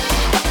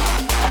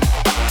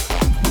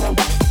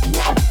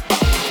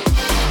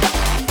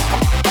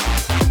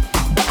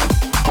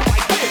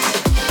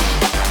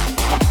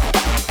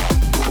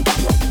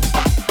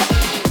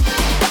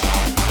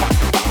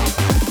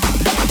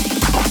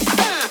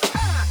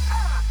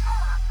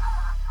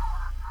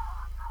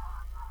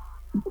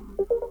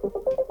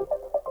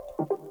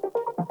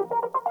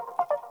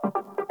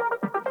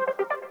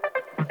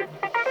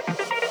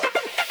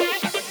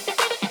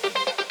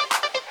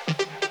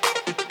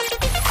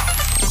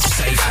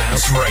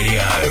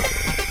Radio.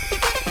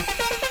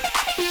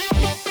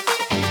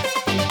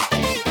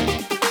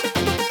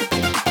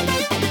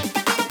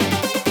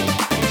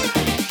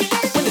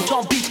 when the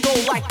drum beats go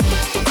like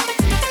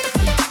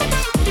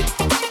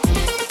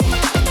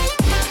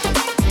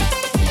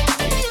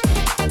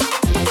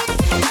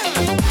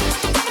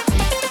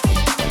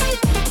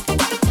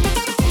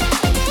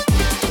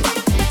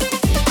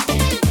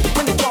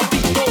when the drum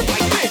beats go like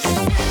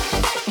this.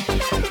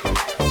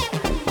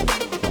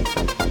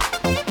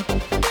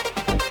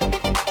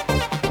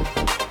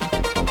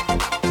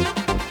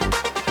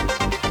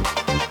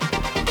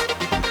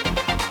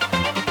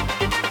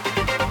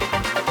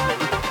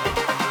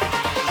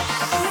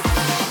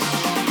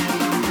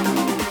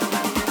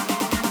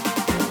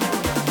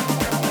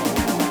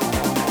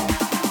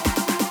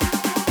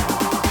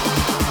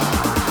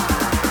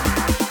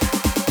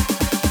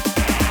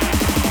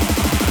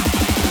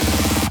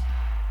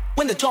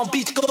 When the drum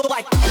beats go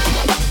like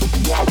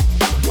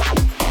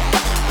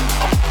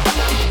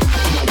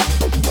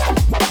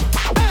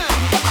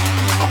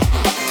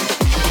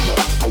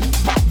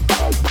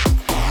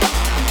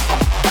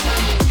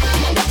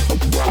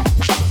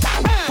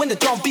when the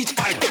drum beats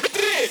like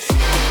this.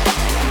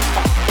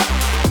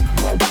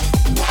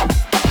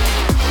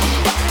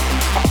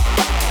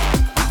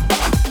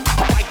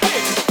 Like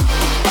this.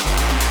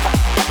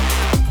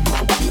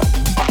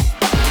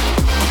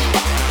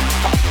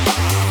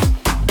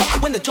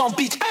 When the drum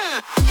beats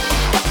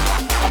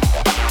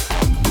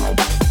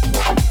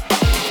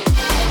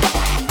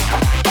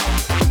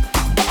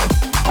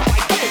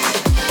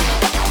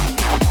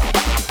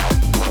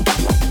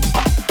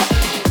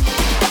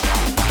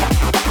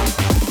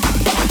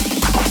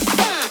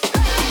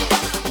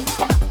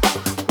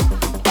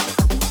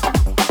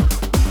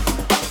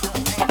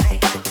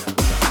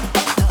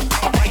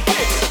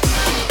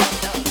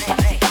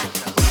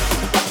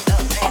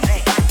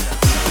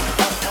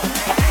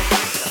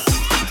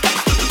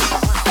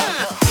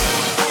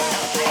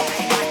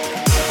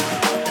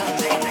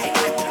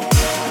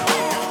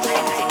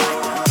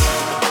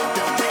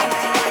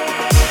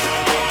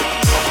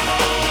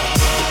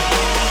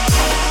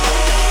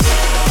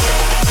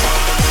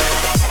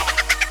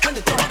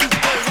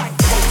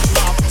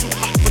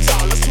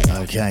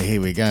Okay,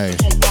 here we go.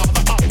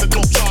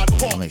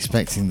 I'm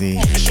expecting the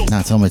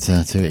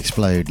natometer to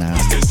explode now.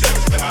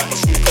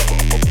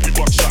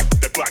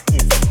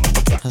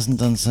 Hasn't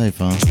done so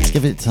far.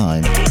 Give it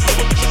time.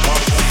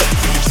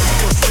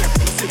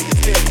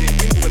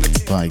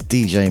 By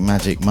DJ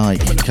Magic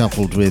Mike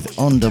coupled with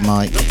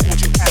Ondamike.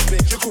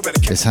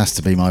 This has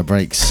to be my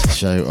breaks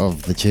show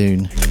of the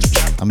tune.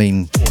 I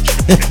mean,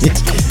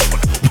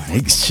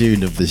 breaks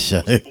tune of the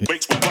show.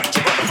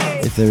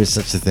 If there is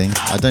such a thing.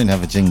 I don't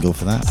have a jingle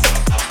for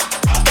that.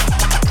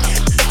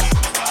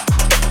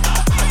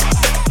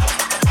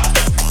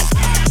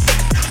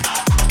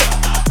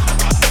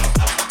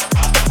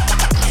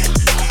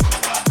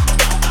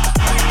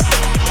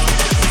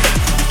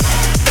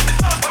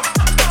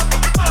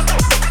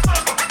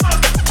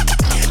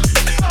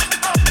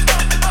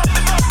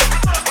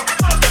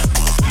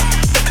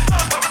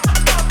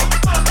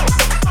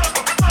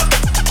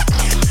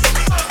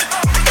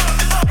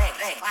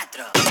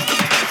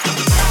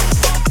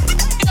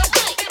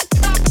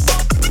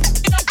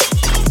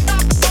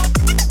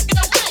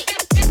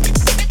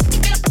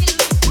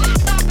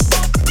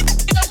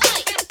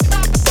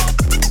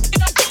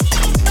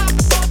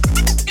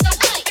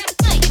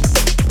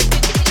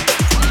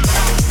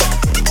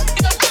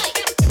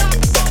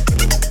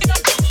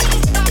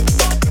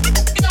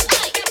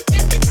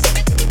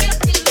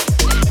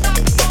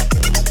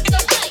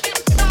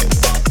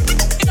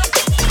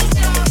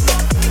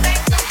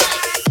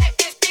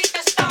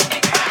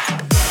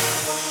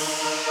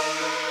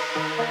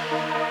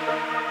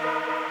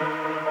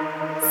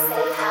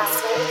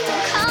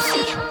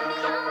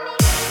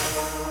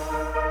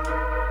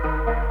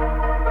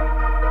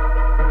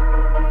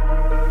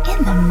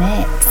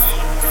 mix.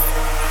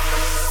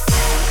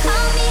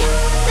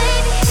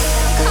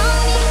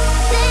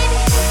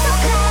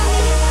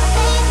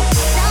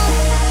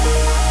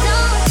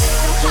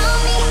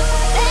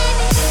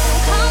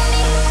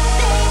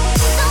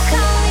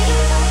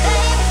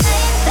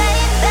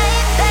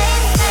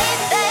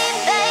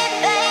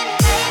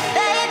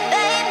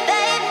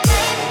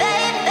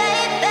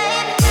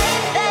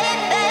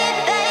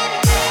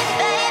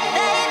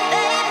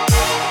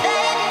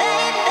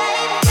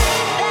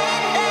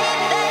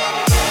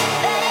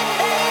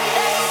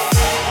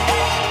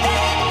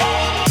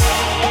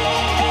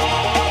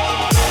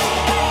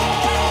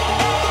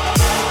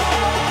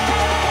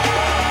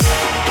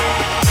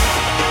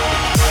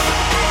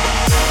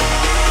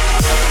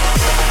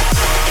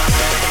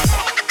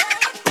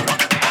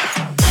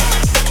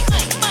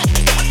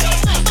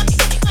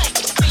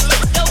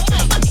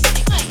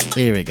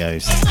 Here it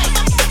goes.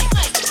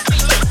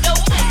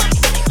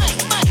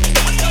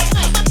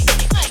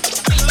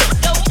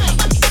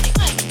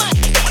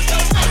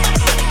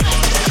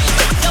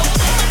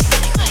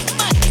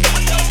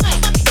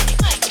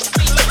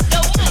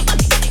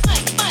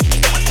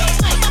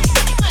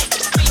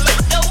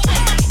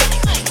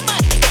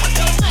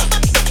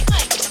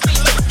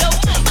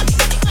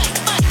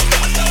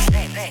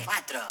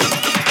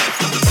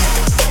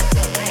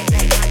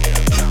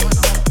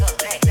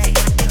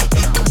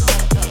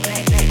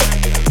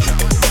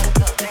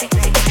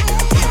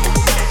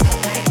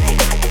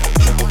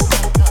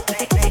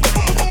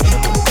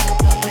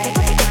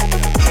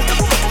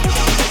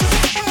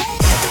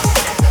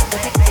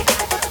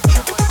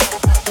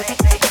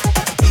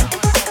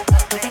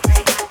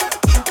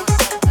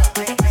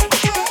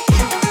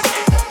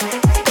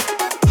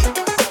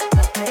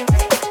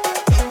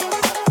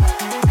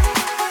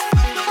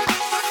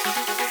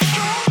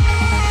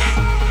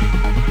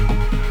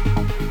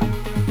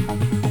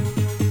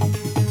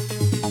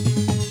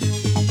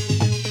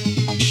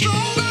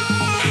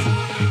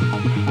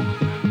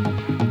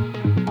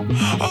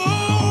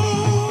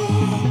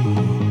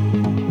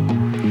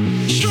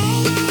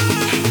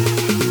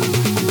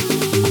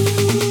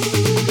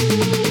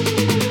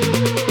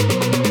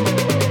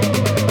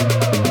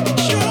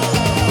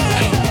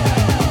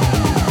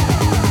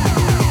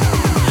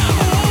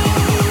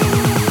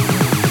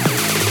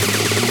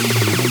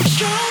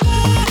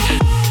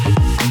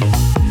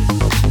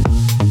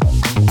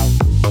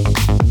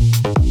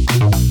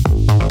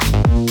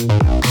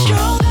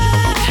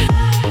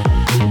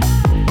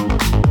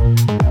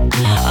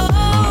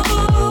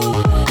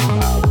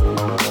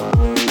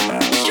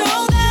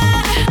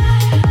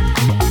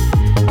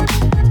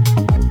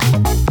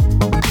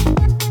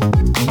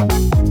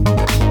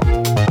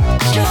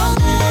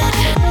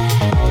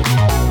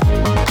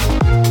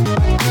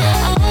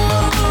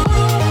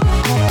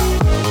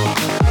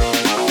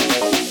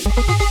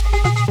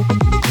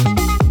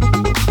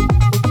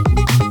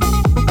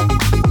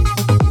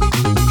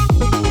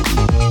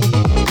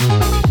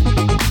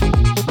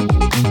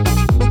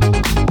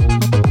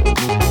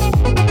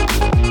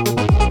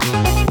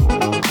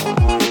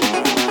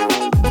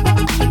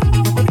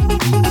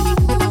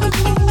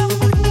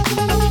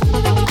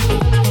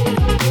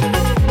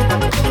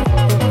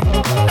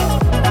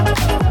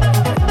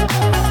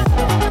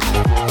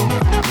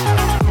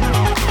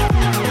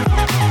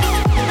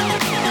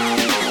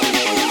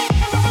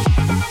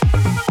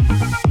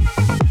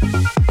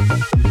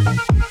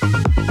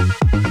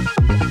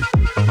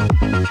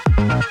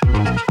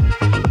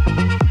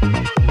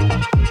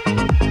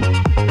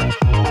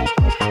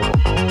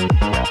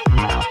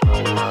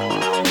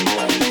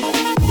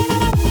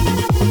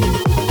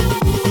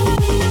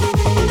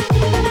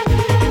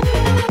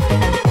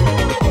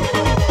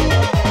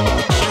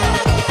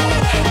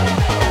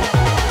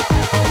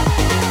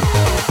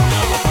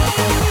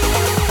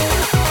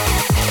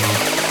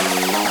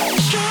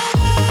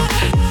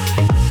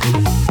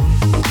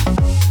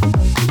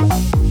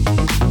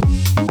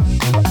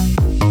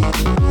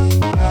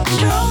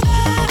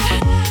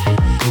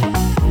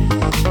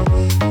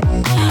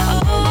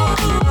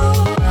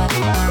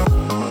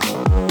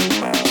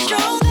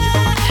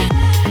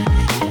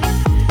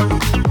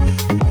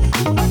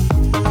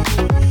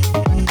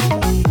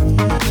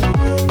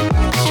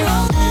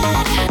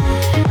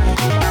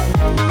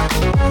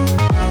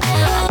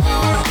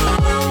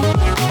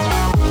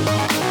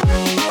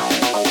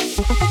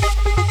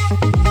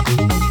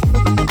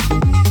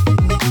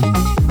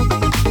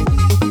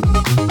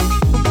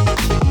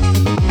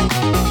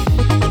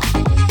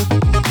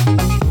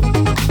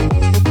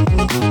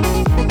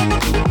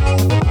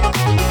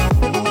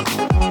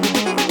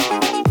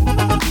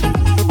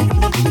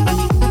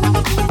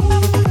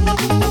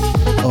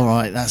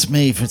 That's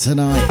me for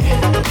tonight.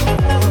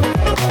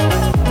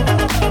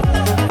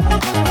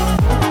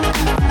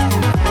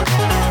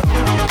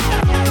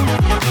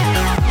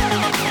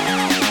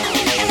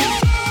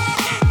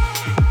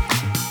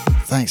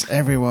 Thanks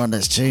everyone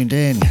that's tuned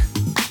in.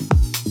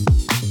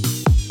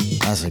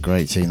 That's a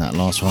great tune, that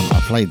last one. I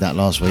played that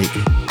last week.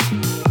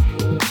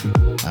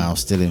 I'm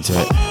still into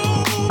it.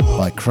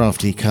 By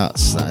Krafty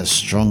Kuts, that is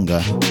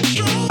Stronger.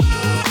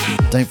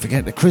 Don't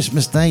forget the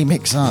Christmas Day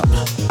mix-up.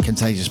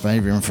 Contagious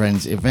Behaviour and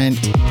Friends event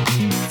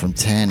from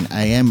 10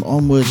 a.m.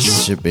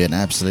 onwards. Should be an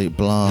absolute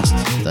blast.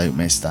 Don't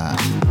miss that.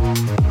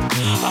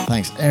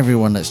 Thanks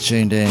everyone that's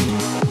tuned in.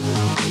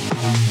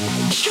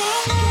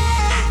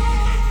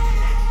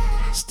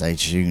 Stay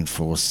tuned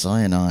for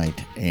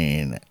Cyanide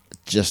in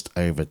just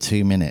over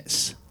 2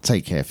 minutes.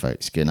 Take care,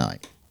 folks. Good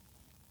night.